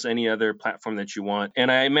to almost any other platform that you want. And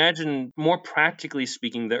I imagine, more practically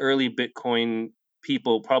speaking, the early Bitcoin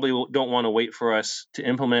people probably don't want to wait for us to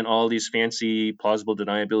implement all these fancy plausible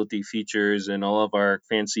deniability features and all of our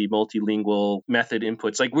fancy multilingual method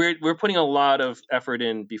inputs. Like, we're putting a lot of effort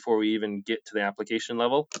in before we even get to the application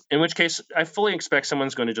level. In which case, I fully expect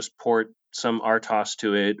someone's going to just port some RTOS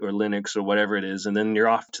to it, or Linux, or whatever it is, and then you're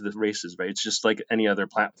off to the races, right? It's just like any other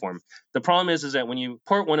platform. The problem is that when you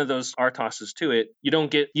port one of those RTOSs to it,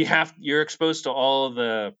 you're exposed to all of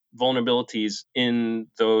the vulnerabilities in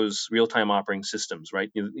those real-time operating systems, right?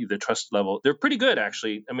 The trust level, they're pretty good,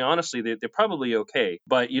 actually. I mean, honestly, they're probably okay.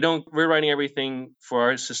 But we're writing everything for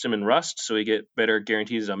our system in Rust, so we get better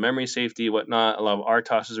guarantees on memory safety, whatnot. A lot of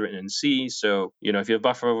RTOS is written in C, so if you have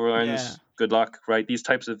buffer overruns, good luck, right?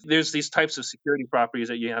 There's these types of security properties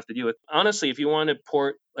that you have to deal with. Honestly, if you want to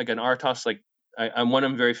port like an RTOS, like one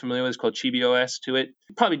I'm very familiar with, is called ChibiOS to it,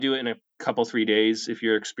 you probably do it in a couple, 3 days if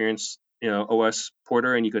you're experienced OS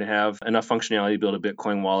porter, and you could have enough functionality to build a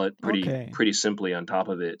Bitcoin wallet pretty simply on top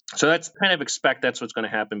of it. So that's that's what's going to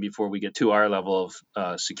happen before we get to our level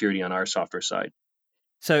of security on our software side.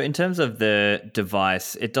 So in terms of the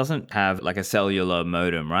device, it doesn't have like a cellular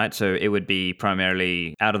modem, right? So it would be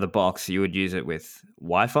primarily out of the box. You would use it with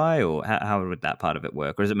Wi-Fi, or how would that part of it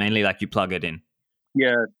work? Or is it mainly like you plug it in?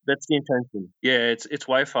 Yeah, that's the intention. Yeah, it's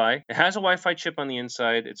Wi-Fi. It has a Wi-Fi chip on the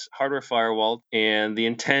inside. It's hardware firewalled, and the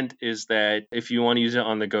intent is that if you want to use it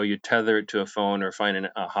on the go, you tether it to a phone or find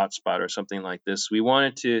a hotspot or something like this.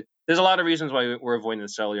 There's a lot of reasons why we're avoiding the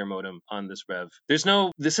cellular modem on this rev.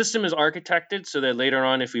 The system is architected so that later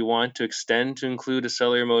on, if we want to extend to include a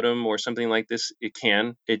cellular modem or something like this, it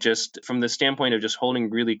can. It just, from the standpoint of just holding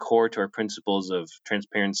really core to our principles of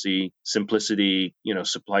transparency, simplicity,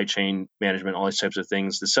 supply chain management, all these types of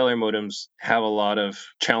things, the cellular modems have a lot of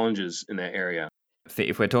challenges in that area.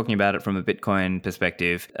 If we're talking about it from a Bitcoin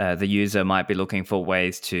perspective, the user might be looking for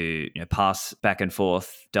ways to pass back and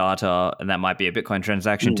forth data, and that might be a Bitcoin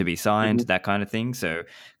transaction to be signed, that kind of thing. So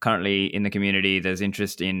currently in the community, there's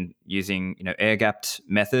interest in using air-gapped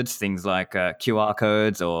methods, things like QR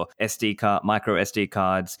codes or micro SD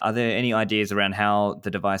cards. Are there any ideas around how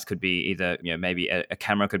the device could be either maybe a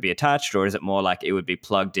camera could be attached, or is it more like it would be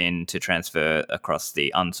plugged in to transfer across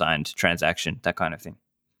the unsigned transaction, that kind of thing?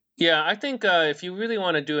 Yeah, I think if you really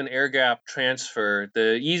want to do an air gap transfer,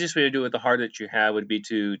 the easiest way to do it with the hardware that you have would be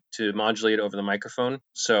to modulate over the microphone.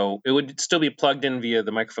 So it would still be plugged in via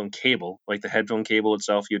the microphone cable, like the headphone cable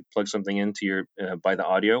itself. You'd plug something into by the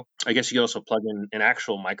audio. I guess you could also plug in an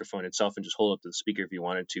actual microphone itself and just hold up to the speaker if you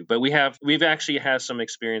wanted to. But we've actually had some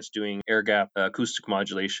experience doing air gap acoustic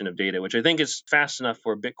modulation of data, which I think is fast enough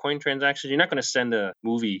for Bitcoin transactions. You're not going to send a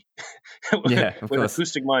movie Yeah, of with course.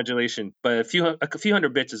 acoustic modulation, but a few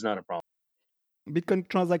hundred bits is not a problem. Bitcoin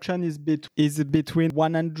transaction is between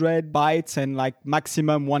 100 bytes and like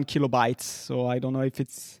maximum 1 kilobytes. So I don't know if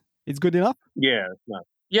it's good enough. Yeah, it's not.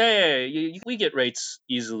 Yeah. We get rates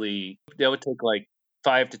easily. That would take like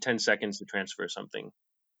 5 to 10 seconds to transfer something.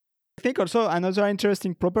 I think also another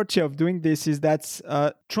interesting property of doing this is that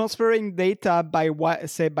transferring data by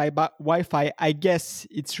Wi-Fi, I guess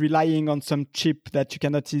it's relying on some chip that you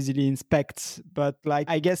cannot easily inspect. But like,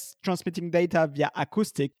 I guess transmitting data via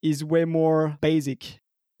acoustic is way more basic.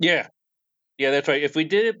 Yeah, that's right. If we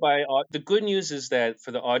did it by the good news is that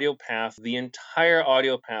for the audio path, the entire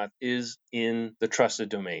audio path is in the trusted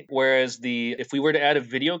domain. Whereas if we were to add a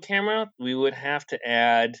video camera, we would have to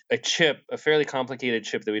add a chip, a fairly complicated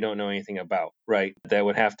chip that we don't know anything about, right? That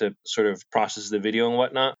would have to sort of process the video and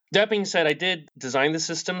whatnot. That being said, I did design the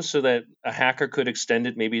system so that a hacker could extend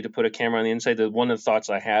it, maybe to put a camera on the inside. One of the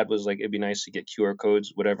thoughts I had was like, it'd be nice to get QR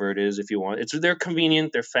codes, whatever it is, if you want. They're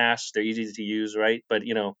convenient, they're fast, they're easy to use, right? But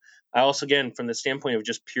I also, again, from the standpoint of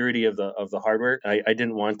just purity of the hardware, I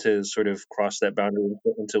didn't want to sort of cross that boundary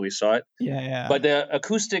until we saw it. Yeah. But the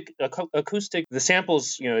acoustic, the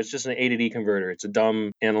samples, it's just an A to D converter. It's a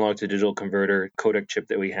dumb analog to digital converter codec chip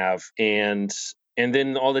that we have, and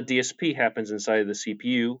then all the DSP happens inside of the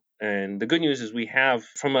CPU. And the good news is we have,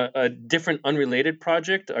 from a different unrelated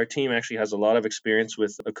project, our team actually has a lot of experience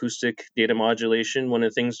with acoustic data modulation. One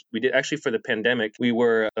of the things we did actually for the pandemic, we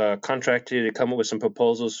were contracted to come up with some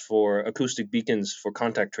proposals for acoustic beacons for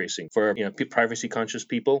contact tracing for privacy conscious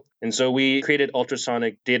people. And so we created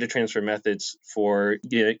ultrasonic data transfer methods for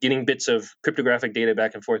getting bits of cryptographic data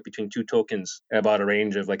back and forth between two tokens at about a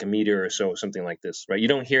range of like a meter or so, something like this, right? You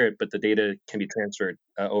don't hear it, but the data can be transferred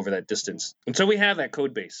over that distance. And so we have that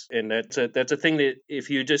code base. And that's a thing that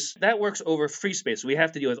that works over free space. We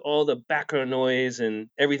have to deal with all the background noise and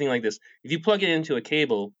everything like this. If you plug it into a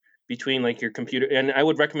cable between like your computer, and I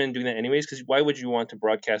would recommend doing that anyways, because why would you want to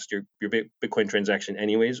broadcast your Bitcoin transaction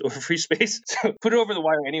anyways over free space? So put it over the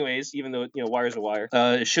wire anyways, even though wire's a wire.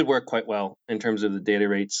 It should work quite well in terms of the data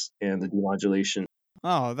rates and the demodulation.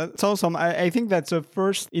 Oh, that's awesome. I think that's the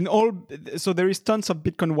first in all. So there is tons of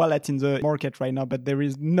Bitcoin wallet in the market right now, but there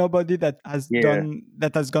is nobody that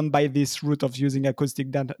has gone by this route of using acoustic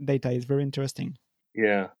data. It's very interesting.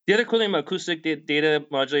 Yeah. The other cool thing about acoustic data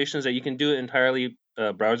modulation is that you can do it entirely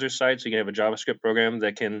browser side. So you can have a JavaScript program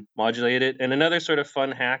that can modulate it. And another sort of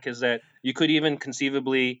fun hack is that you could even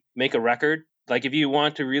conceivably make a record. Like if you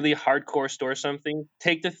want to really hardcore store something,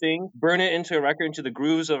 take the thing, burn it into a record, into the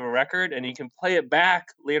grooves of a record, and you can play it back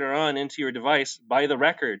later on into your device by the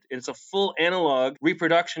record. It's a full analog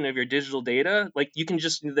reproduction of your digital data. Like you can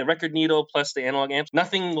just, the record needle plus the analog amps,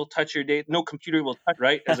 nothing will touch your data. No computer will touch,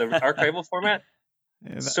 right? As an archival format.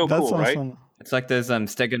 Yeah, so that's cool, awesome. Right? It's like those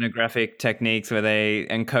steganographic techniques where they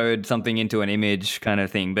encode something into an image kind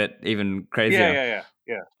of thing, but even crazier.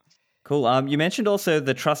 Yeah. Cool. You mentioned also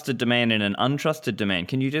the trusted domain and an untrusted domain.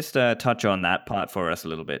 Can you just touch on that part for us a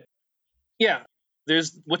little bit? Yeah.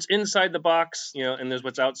 There's what's inside the box, and there's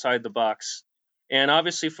what's outside the box. And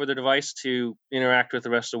obviously for the device to interact with the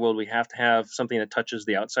rest of the world, we have to have something that touches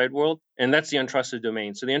the outside world. And that's the untrusted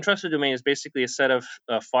domain. So the untrusted domain is basically a set of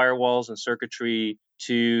firewalls and circuitry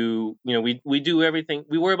to, we do everything.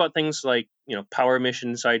 We worry about things like, power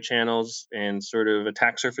emission side channels and sort of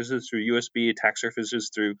attack surfaces through USB, attack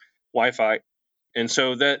surfaces through Wi-Fi. And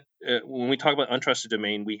so that when we talk about untrusted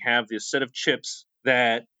domain, we have this set of chips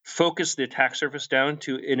that focus the attack surface down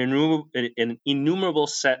to an innumerable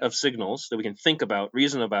set of signals that we can think about,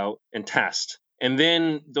 reason about, and test. And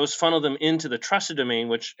then those funnel them into the trusted domain,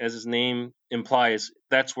 which, as its name implies,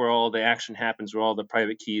 that's where all the action happens, where all the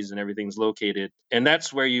private keys and everything's located. And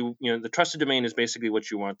that's where the trusted domain is basically what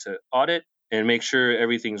you want to audit and make sure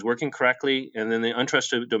everything's working correctly. And then the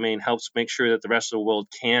untrusted domain helps make sure that the rest of the world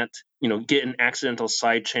can't, get an accidental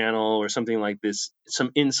side channel or something like this,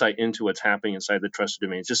 some insight into what's happening inside the trusted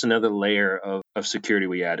domain. It's just another layer of security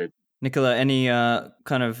we added. Nicola, any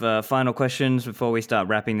kind of final questions before we start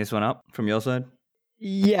wrapping this one up from your side?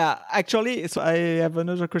 Yeah, actually, so I have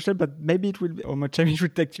another question, but maybe it will be how much time it will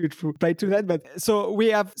take you to reply to that. But so we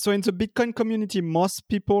have, so in the Bitcoin community, most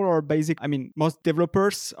people are most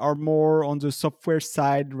developers are more on the software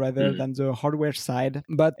side rather than the hardware side,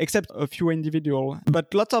 but except a few individual.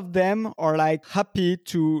 But lots of them are like happy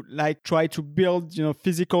to like try to build,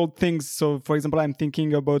 physical things. So for example, I'm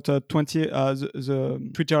thinking about 20,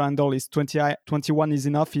 the Twitter handle is 21 is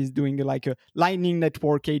enough. He's doing like a Lightning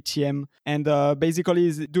Network ATM and basically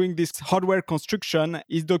is doing this hardware construction,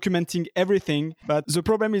 is documenting everything. But the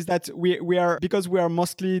problem is that we are, because we are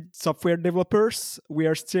mostly software developers, we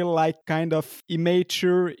are still like kind of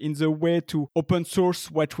immature in the way to open source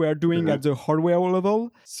what we are doing at the hardware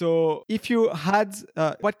level. So if you had,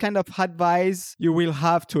 what kind of advice you will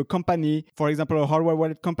have to a company, for example, a hardware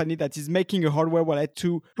wallet company that is making a hardware wallet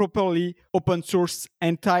to properly open source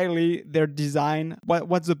entirely their design?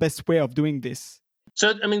 What's the best way of doing this?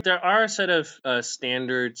 So, I mean, there are a set of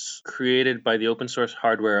standards created by the Open Source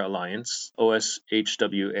Hardware Alliance,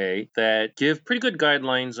 OSHWA, that give pretty good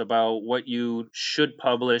guidelines about what you should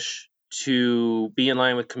publish to be in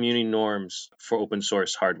line with community norms for open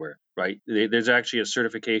source hardware, right? There's actually a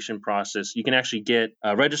certification process. You can actually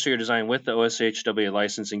register your design with the OSHWA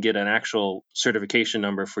license and get an actual certification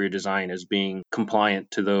number for your design as being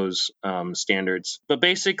compliant to those standards. But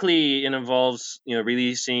basically, it involves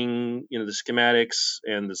releasing the schematics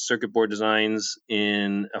and the circuit board designs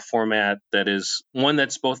in a format that is one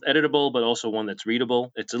that's both editable but also one that's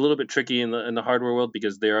readable. It's a little bit tricky in the hardware world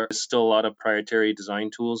because there are still a lot of proprietary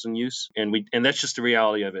design tools in use, and that's just the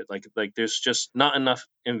reality of it. Like there's just not enough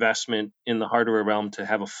investment in the hardware realm to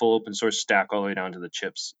have a full open source stack all the way down to the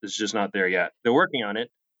chips. It's just not there yet. They're working on it,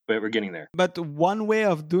 but we're getting there. But one way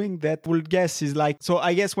of doing that, would guess, is like, so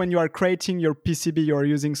I guess when you are creating your PCB, you're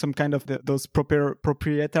using some kind of those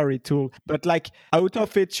proprietary tool. But like out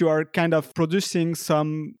of it, you are kind of producing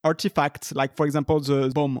some artifacts, like for example,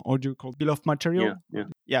 the BOM, or do you call it, bill of material?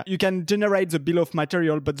 Yeah. You can generate the bill of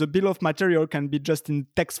material, but the bill of material can be just in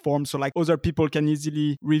text form. So like other people can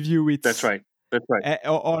easily review it. That's right. That's right.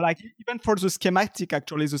 Or like even for the schematic,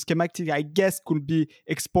 actually, the schematic, I guess, could be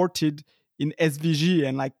exported in SVG,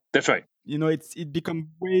 and like that's right. It becomes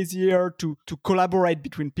way easier to collaborate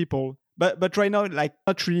between people. But right now, like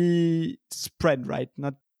not really spread, right?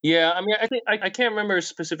 Not. Yeah, I mean, I think I can't remember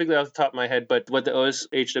specifically off the top of my head, but what the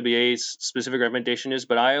OSHWA's specific recommendation is.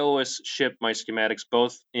 But I always ship my schematics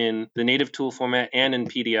both in the native tool format and in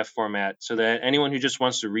PDF format, so that anyone who just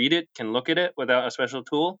wants to read it can look at it without a special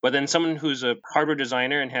tool. But then someone who's a hardware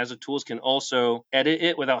designer and has the tools can also edit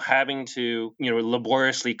it without having to,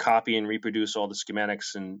 laboriously copy and reproduce all the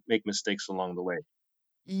schematics and make mistakes along the way.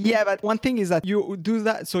 Yeah, but one thing is that you do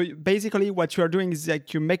that. So basically what you are doing is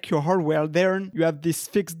like you make your hardware, then you have this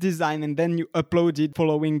fixed design, and then you upload it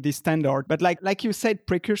following this standard. But like you said,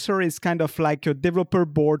 Precursor is kind of like a developer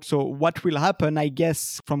board. So what will happen, I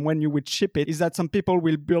guess, from when you would ship it, is that some people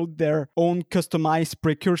will build their own customized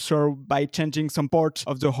Precursor by changing some parts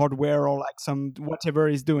of the hardware or like some whatever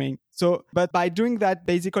is doing. So, but by doing that,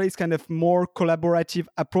 basically it's kind of more collaborative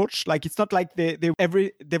approach. Like it's not like they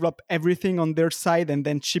develop everything on their side and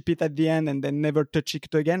then ship it at the end and then never touch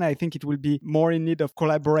it again. I think it will be more in need of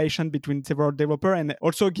collaboration between several developers, and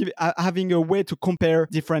also having a way to compare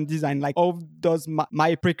different design. Like how does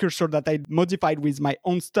my Precursor that I modified with my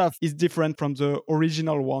own stuff is different from the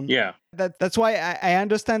original one. Yeah. That's why I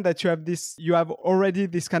understand that you have already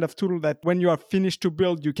this kind of tool that when you are finished to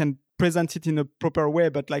build, you can present it in a proper way,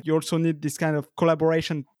 but like you also need this kind of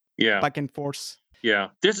collaboration back and forth. Yeah,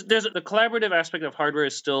 there's the collaborative aspect of hardware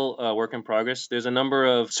is still a work in progress. There's a number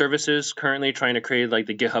of services currently trying to create like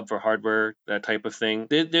the GitHub for hardware, that type of thing.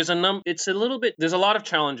 There's a lot of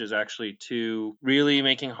challenges actually to really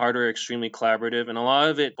making hardware extremely collaborative, and a lot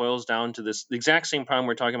of it boils down to the exact same problem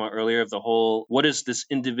we are talking about earlier of the whole, what does this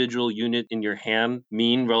individual unit in your hand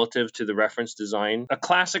mean relative to the reference design? A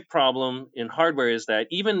classic problem in hardware is that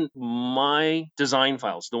even my design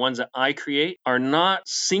files, the ones that I create, are not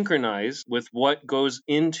synchronized with what goes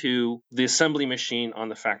into the assembly machine on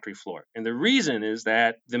the factory floor. And the reason is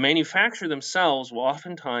that the manufacturer themselves will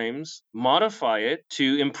oftentimes modify it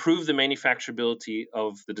to improve the manufacturability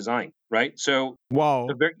of the design, right? So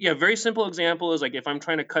a very simple example is like if I'm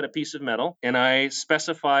trying to cut a piece of metal and I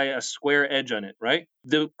specify a square edge on it, right?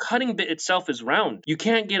 The cutting bit itself is round. You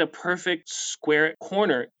can't get a perfect square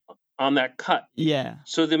corner on that cut. Yeah.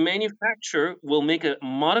 So the manufacturer will make a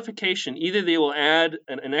modification. Either they will add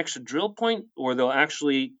an extra drill point, or they'll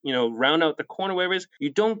actually, round out the corner, whatever it is. You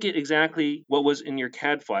don't get exactly what was in your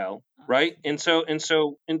CAD file. right? And so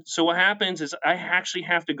what happens is I actually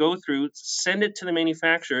have to go through, send it to the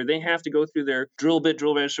manufacturer. They have to go through their drill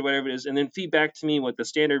register, whatever it is, and then feed back to me what the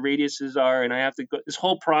standard radiuses are. And I have to go this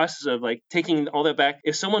whole process of like taking all that back.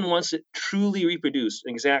 If someone wants to truly reproduce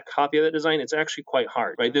an exact copy of that design, it's actually quite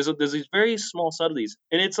hard, right? There's these very small subtleties,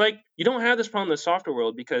 and it's like you don't have this problem in the software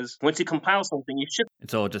world because once you compile something, you ship.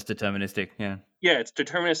 It's all just deterministic. Yeah. Yeah, it's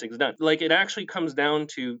deterministic. It's done. Like it actually comes down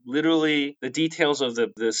to literally the details of the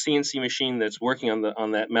CNC machine that's working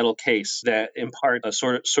on that metal case that impart a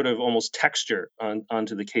sort of almost texture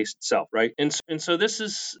onto the case itself, right? And so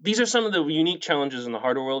these are some of the unique challenges in the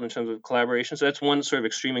hardware world in terms of collaboration. So that's one sort of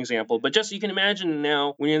extreme example. But just you can imagine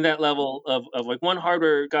now when you're in that level of like one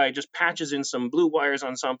hardware guy just patches in some blue wires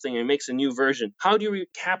on something and makes a new version. How do you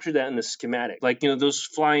capture that in the schematic? Like those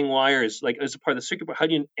flying wires, like as a part of the circuit board. How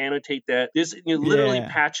do you annotate that? This literally Yeah.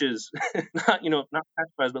 patches, not patch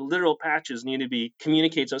files, but literal patches need to be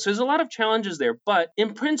communicated. So there's a lot of challenges there, but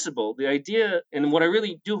in principle, the idea and what I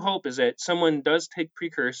really do hope is that someone does take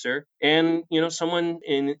Precursor and someone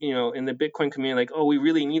in in the Bitcoin community like, oh, we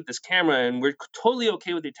really need this camera and we're totally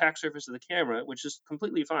okay with the attack surface of the camera, which is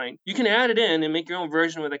completely fine. You can add it in and make your own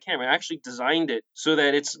version with a camera. I actually designed it so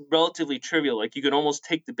that it's relatively trivial. Like you could almost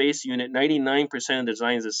take the base unit, 99% of the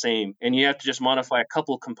design is the same, and you have to just modify a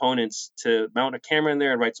couple components to mount a camera in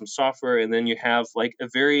there and write some software, and then you have like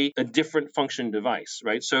a different function device,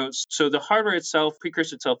 right? So the hardware itself,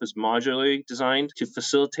 Precursor itself, is modularly designed to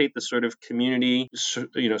facilitate the sort of community, sort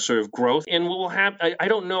of growth. And what will happen, I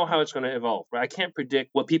don't know how it's going to evolve, right? I can't predict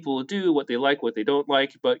what people will do, what they like, what they don't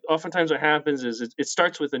like, but oftentimes what happens is it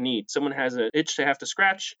starts with a need. Someone has an itch to have to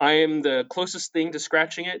scratch. I am the closest thing to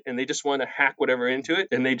scratching it, and they just want to hack whatever into it,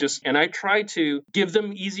 and I try to give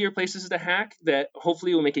them easier places to hack that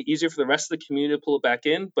hopefully will make it easier for the rest of the community to pull it back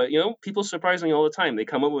in. But people surprise me all the time. They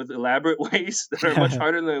come up with elaborate ways that are much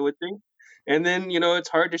harder than I would think. And then, it's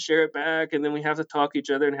hard to share it back. And then we have to talk to each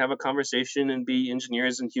other and have a conversation and be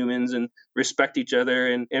engineers and humans and respect each other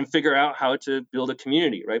and figure out how to build a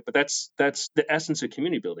community, right? But that's the essence of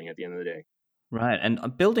community building at the end of the day. Right. And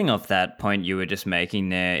building off that point you were just making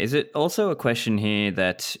there, is it also a question here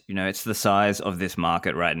that, it's the size of this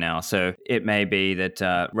market right now? So it may be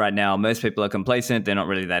that right now most people are complacent. They're not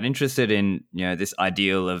really that interested in, this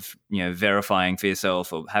ideal of, verifying for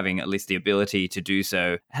yourself or having at least the ability to do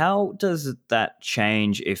so. How does that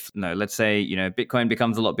change if, let's say, Bitcoin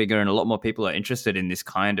becomes a lot bigger and a lot more people are interested in this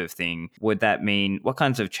kind of thing? Would that mean what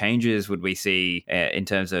kinds of changes would we see in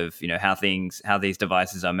terms of, how these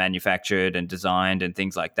devices are manufactured and designed and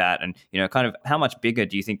things like that? And, kind of how much bigger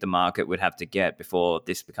do you think the market would have to get before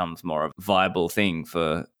this becomes more of a viable thing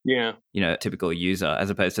for, a typical user as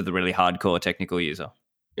opposed to the really hardcore technical user?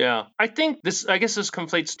 Yeah, I guess this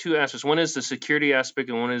conflates two aspects. One is the security aspect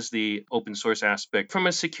and one is the open source aspect. From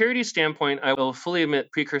a security standpoint, I will fully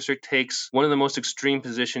admit Precursor takes one of the most extreme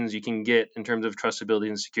positions you can get in terms of trustability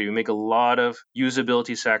and security. We make a lot of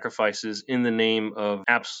usability sacrifices in the name of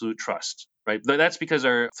absolute trust. Right. But that's because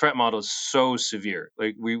our threat model is so severe.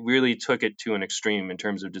 Like we really took it to an extreme in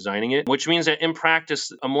terms of designing it, which means that in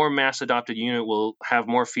practice, a more mass adopted unit will have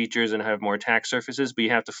more features and have more attack surfaces, but you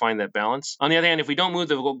have to find that balance. On the other hand, if we don't move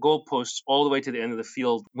the goalposts all the way to the end of the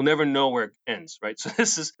field, we'll never know where it ends. Right. So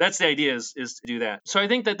that's the idea is to do that. So I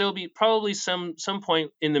think that there'll be probably some point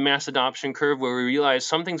in the mass adoption curve where we realize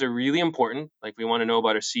some things are really important. Like we want to know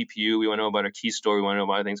about our CPU, we want to know about our key store, we want to know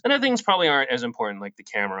about other things. And other things probably aren't as important, like the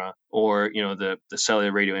camera or the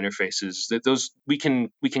cellular radio interfaces. That those we can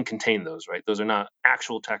contain those, right? Those are not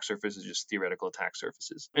actual attack surfaces, just theoretical attack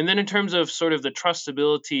surfaces. And then in terms of sort of the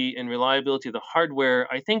trustability and reliability of the hardware,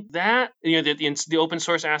 I think that the open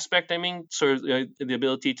source aspect, sort of the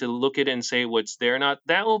ability to look at it and say what's there or not,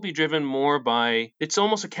 that will be driven more by, it's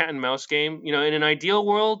almost a cat and mouse game. In an ideal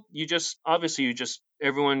world,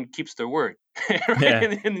 everyone keeps their word. Right?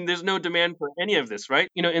 Yeah. And there's no demand for any of this, right?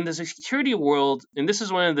 In the security world, and this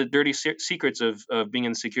is one of the dirty secrets of being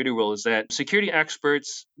in the security world, is that security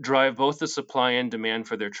experts drive both the supply and demand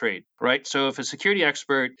for their trade, right? So if a security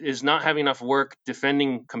expert is not having enough work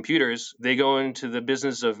defending computers, they go into the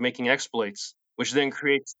business of making exploits, which then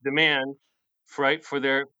creates demand, right, for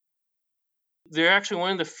their. They're actually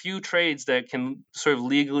one of the few trades that can sort of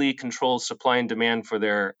legally control supply and demand for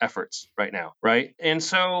their efforts right now, right? And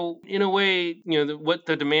so, in a way, what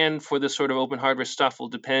the demand for this sort of open hardware stuff will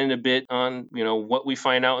depend a bit on, what we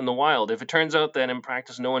find out in the wild. If it turns out that in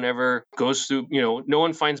practice no one ever goes through, no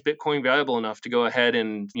one finds Bitcoin valuable enough to go ahead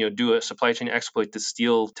and do a supply chain exploit to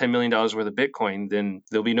steal $10 million worth of Bitcoin, then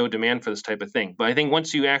there'll be no demand for this type of thing. But I think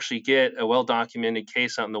once you actually get a well-documented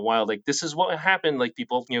case out in the wild, like this is what happened, like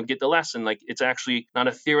people, get the lesson, like it's it's actually not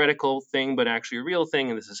a theoretical thing, but actually a real thing,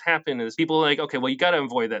 and this has happened, is people are like, okay, well, you got to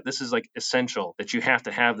avoid that. This is like essential, that you have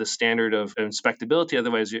to have the standard of inspectability,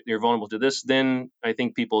 otherwise you're vulnerable to this. Then I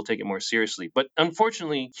think people take it more seriously. But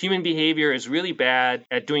unfortunately, human behavior is really bad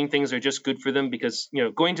at doing things that are just good for them, because,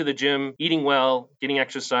 going to the gym, eating well, getting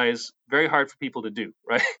exercise, very hard for people to do,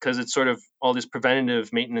 right? Because it's sort of all this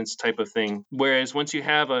preventative maintenance type of thing. Whereas once you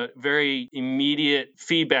have a very immediate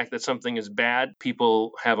feedback that something is bad,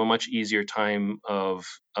 people have a much easier time of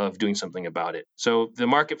doing something about it. So the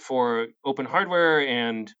market for open hardware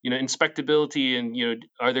and, inspectability and,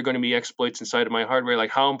 are there going to be exploits inside of my hardware?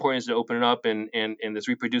 Like, how important is it to open it up and this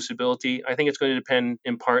reproducibility? I think it's going to depend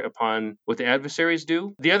in part upon what the adversaries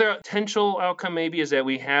do. The other potential outcome maybe is that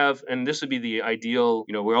we have, and this would be the ideal,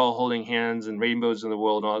 we're all holding hands and rainbows in the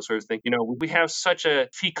world and all that sort of thing. We have such a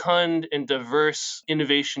fecund and diverse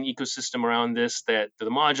innovation ecosystem around this, that the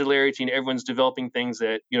modularity and everyone's developing things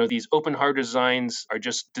that, these open hardware designs are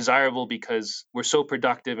just desirable because we're so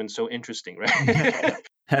productive and so interesting, right?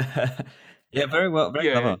 Yeah, very well,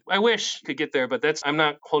 very clever. I wish I could get there, but I'm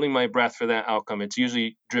not holding my breath for that outcome. It's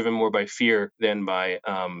usually driven more by fear than by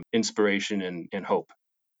inspiration and hope.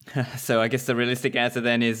 So I guess the realistic answer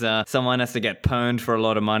then is someone has to get pwned for a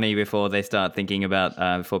lot of money before they start thinking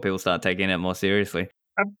about, before people start taking it more seriously.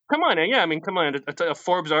 Come on, yeah. I mean, come on. A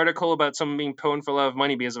Forbes article about someone being pwned for a lot of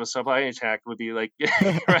money because of a supply attack would be like,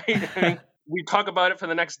 right? I mean, we talk about it for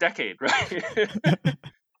the next decade, right?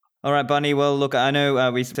 All right, Bunny. Well, look, I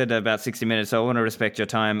know we said about 60 minutes, so I want to respect your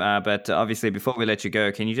time. But obviously, before we let you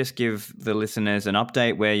go, can you just give the listeners an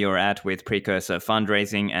update where you're at with Precursor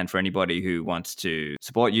fundraising? And for anybody who wants to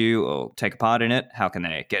support you or take a part in it, how can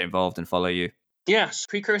they get involved and follow you? Yes,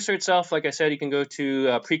 Precursor itself, like I said, you can go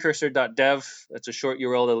to precursor.dev. That's a short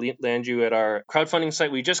URL to land you at our crowdfunding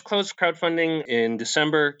site. We just closed crowdfunding in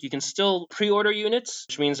December. You can still pre-order units,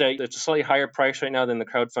 which means that it's a slightly higher price right now than the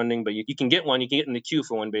crowdfunding, but you can get one. You can get in the queue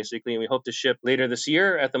for one, basically, and we hope to ship later this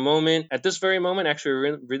year. At this very moment, actually,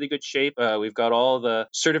 we're in really good shape. We've got all the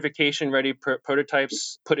certification-ready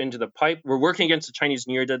prototypes put into the pipe. We're working against the Chinese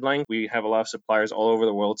New Year deadline. We have a lot of suppliers all over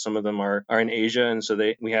the world. Some of them are in Asia, and so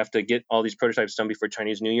we have to get all these prototypes done before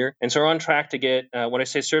Chinese New Year. And so we're on track to get, when I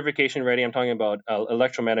say certification ready, I'm talking about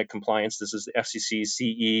electromagnetic compliance. This is the FCC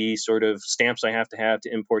CE sort of stamps I have to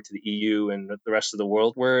import to the EU and the rest of the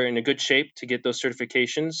world. We're in a good shape to get those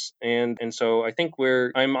certifications. And so I think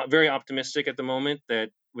I'm very optimistic at the moment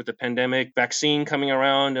that with the pandemic vaccine coming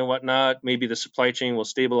around and whatnot, maybe the supply chain will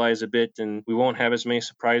stabilize a bit and we won't have as many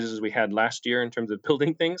surprises as we had last year in terms of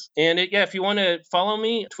building things. And if you want to follow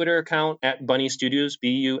me, Twitter account at Bunny Studios,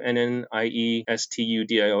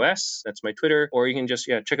 BUNNIESTUDIOS. That's my Twitter. Or you can just,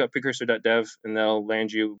 check out precursor.dev and that'll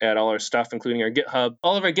land you at all our stuff, including our GitHub.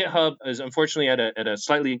 All of our GitHub is unfortunately at a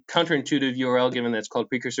slightly counterintuitive URL, given that it's called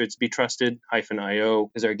Precursor. It's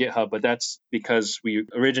betrusted-io is our GitHub, but that's because we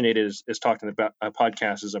originated as talking about a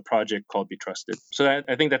podcast as a project called Be Trusted. So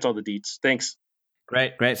I think that's all the deets. Thanks.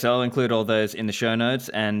 Great. So I'll include all those in the show notes.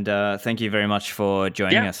 And thank you very much for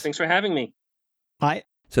joining us. Thanks for having me. Hi.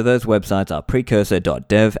 So those websites are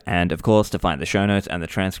precursor.dev. And of course, to find the show notes and the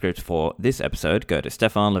transcripts for this episode, go to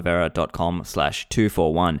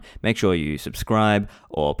stefanlivera.com/241. Make sure you subscribe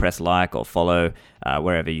or press like or follow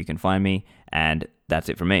wherever you can find me. And that's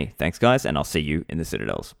it from me. Thanks, guys. And I'll see you in the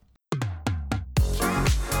Citadels.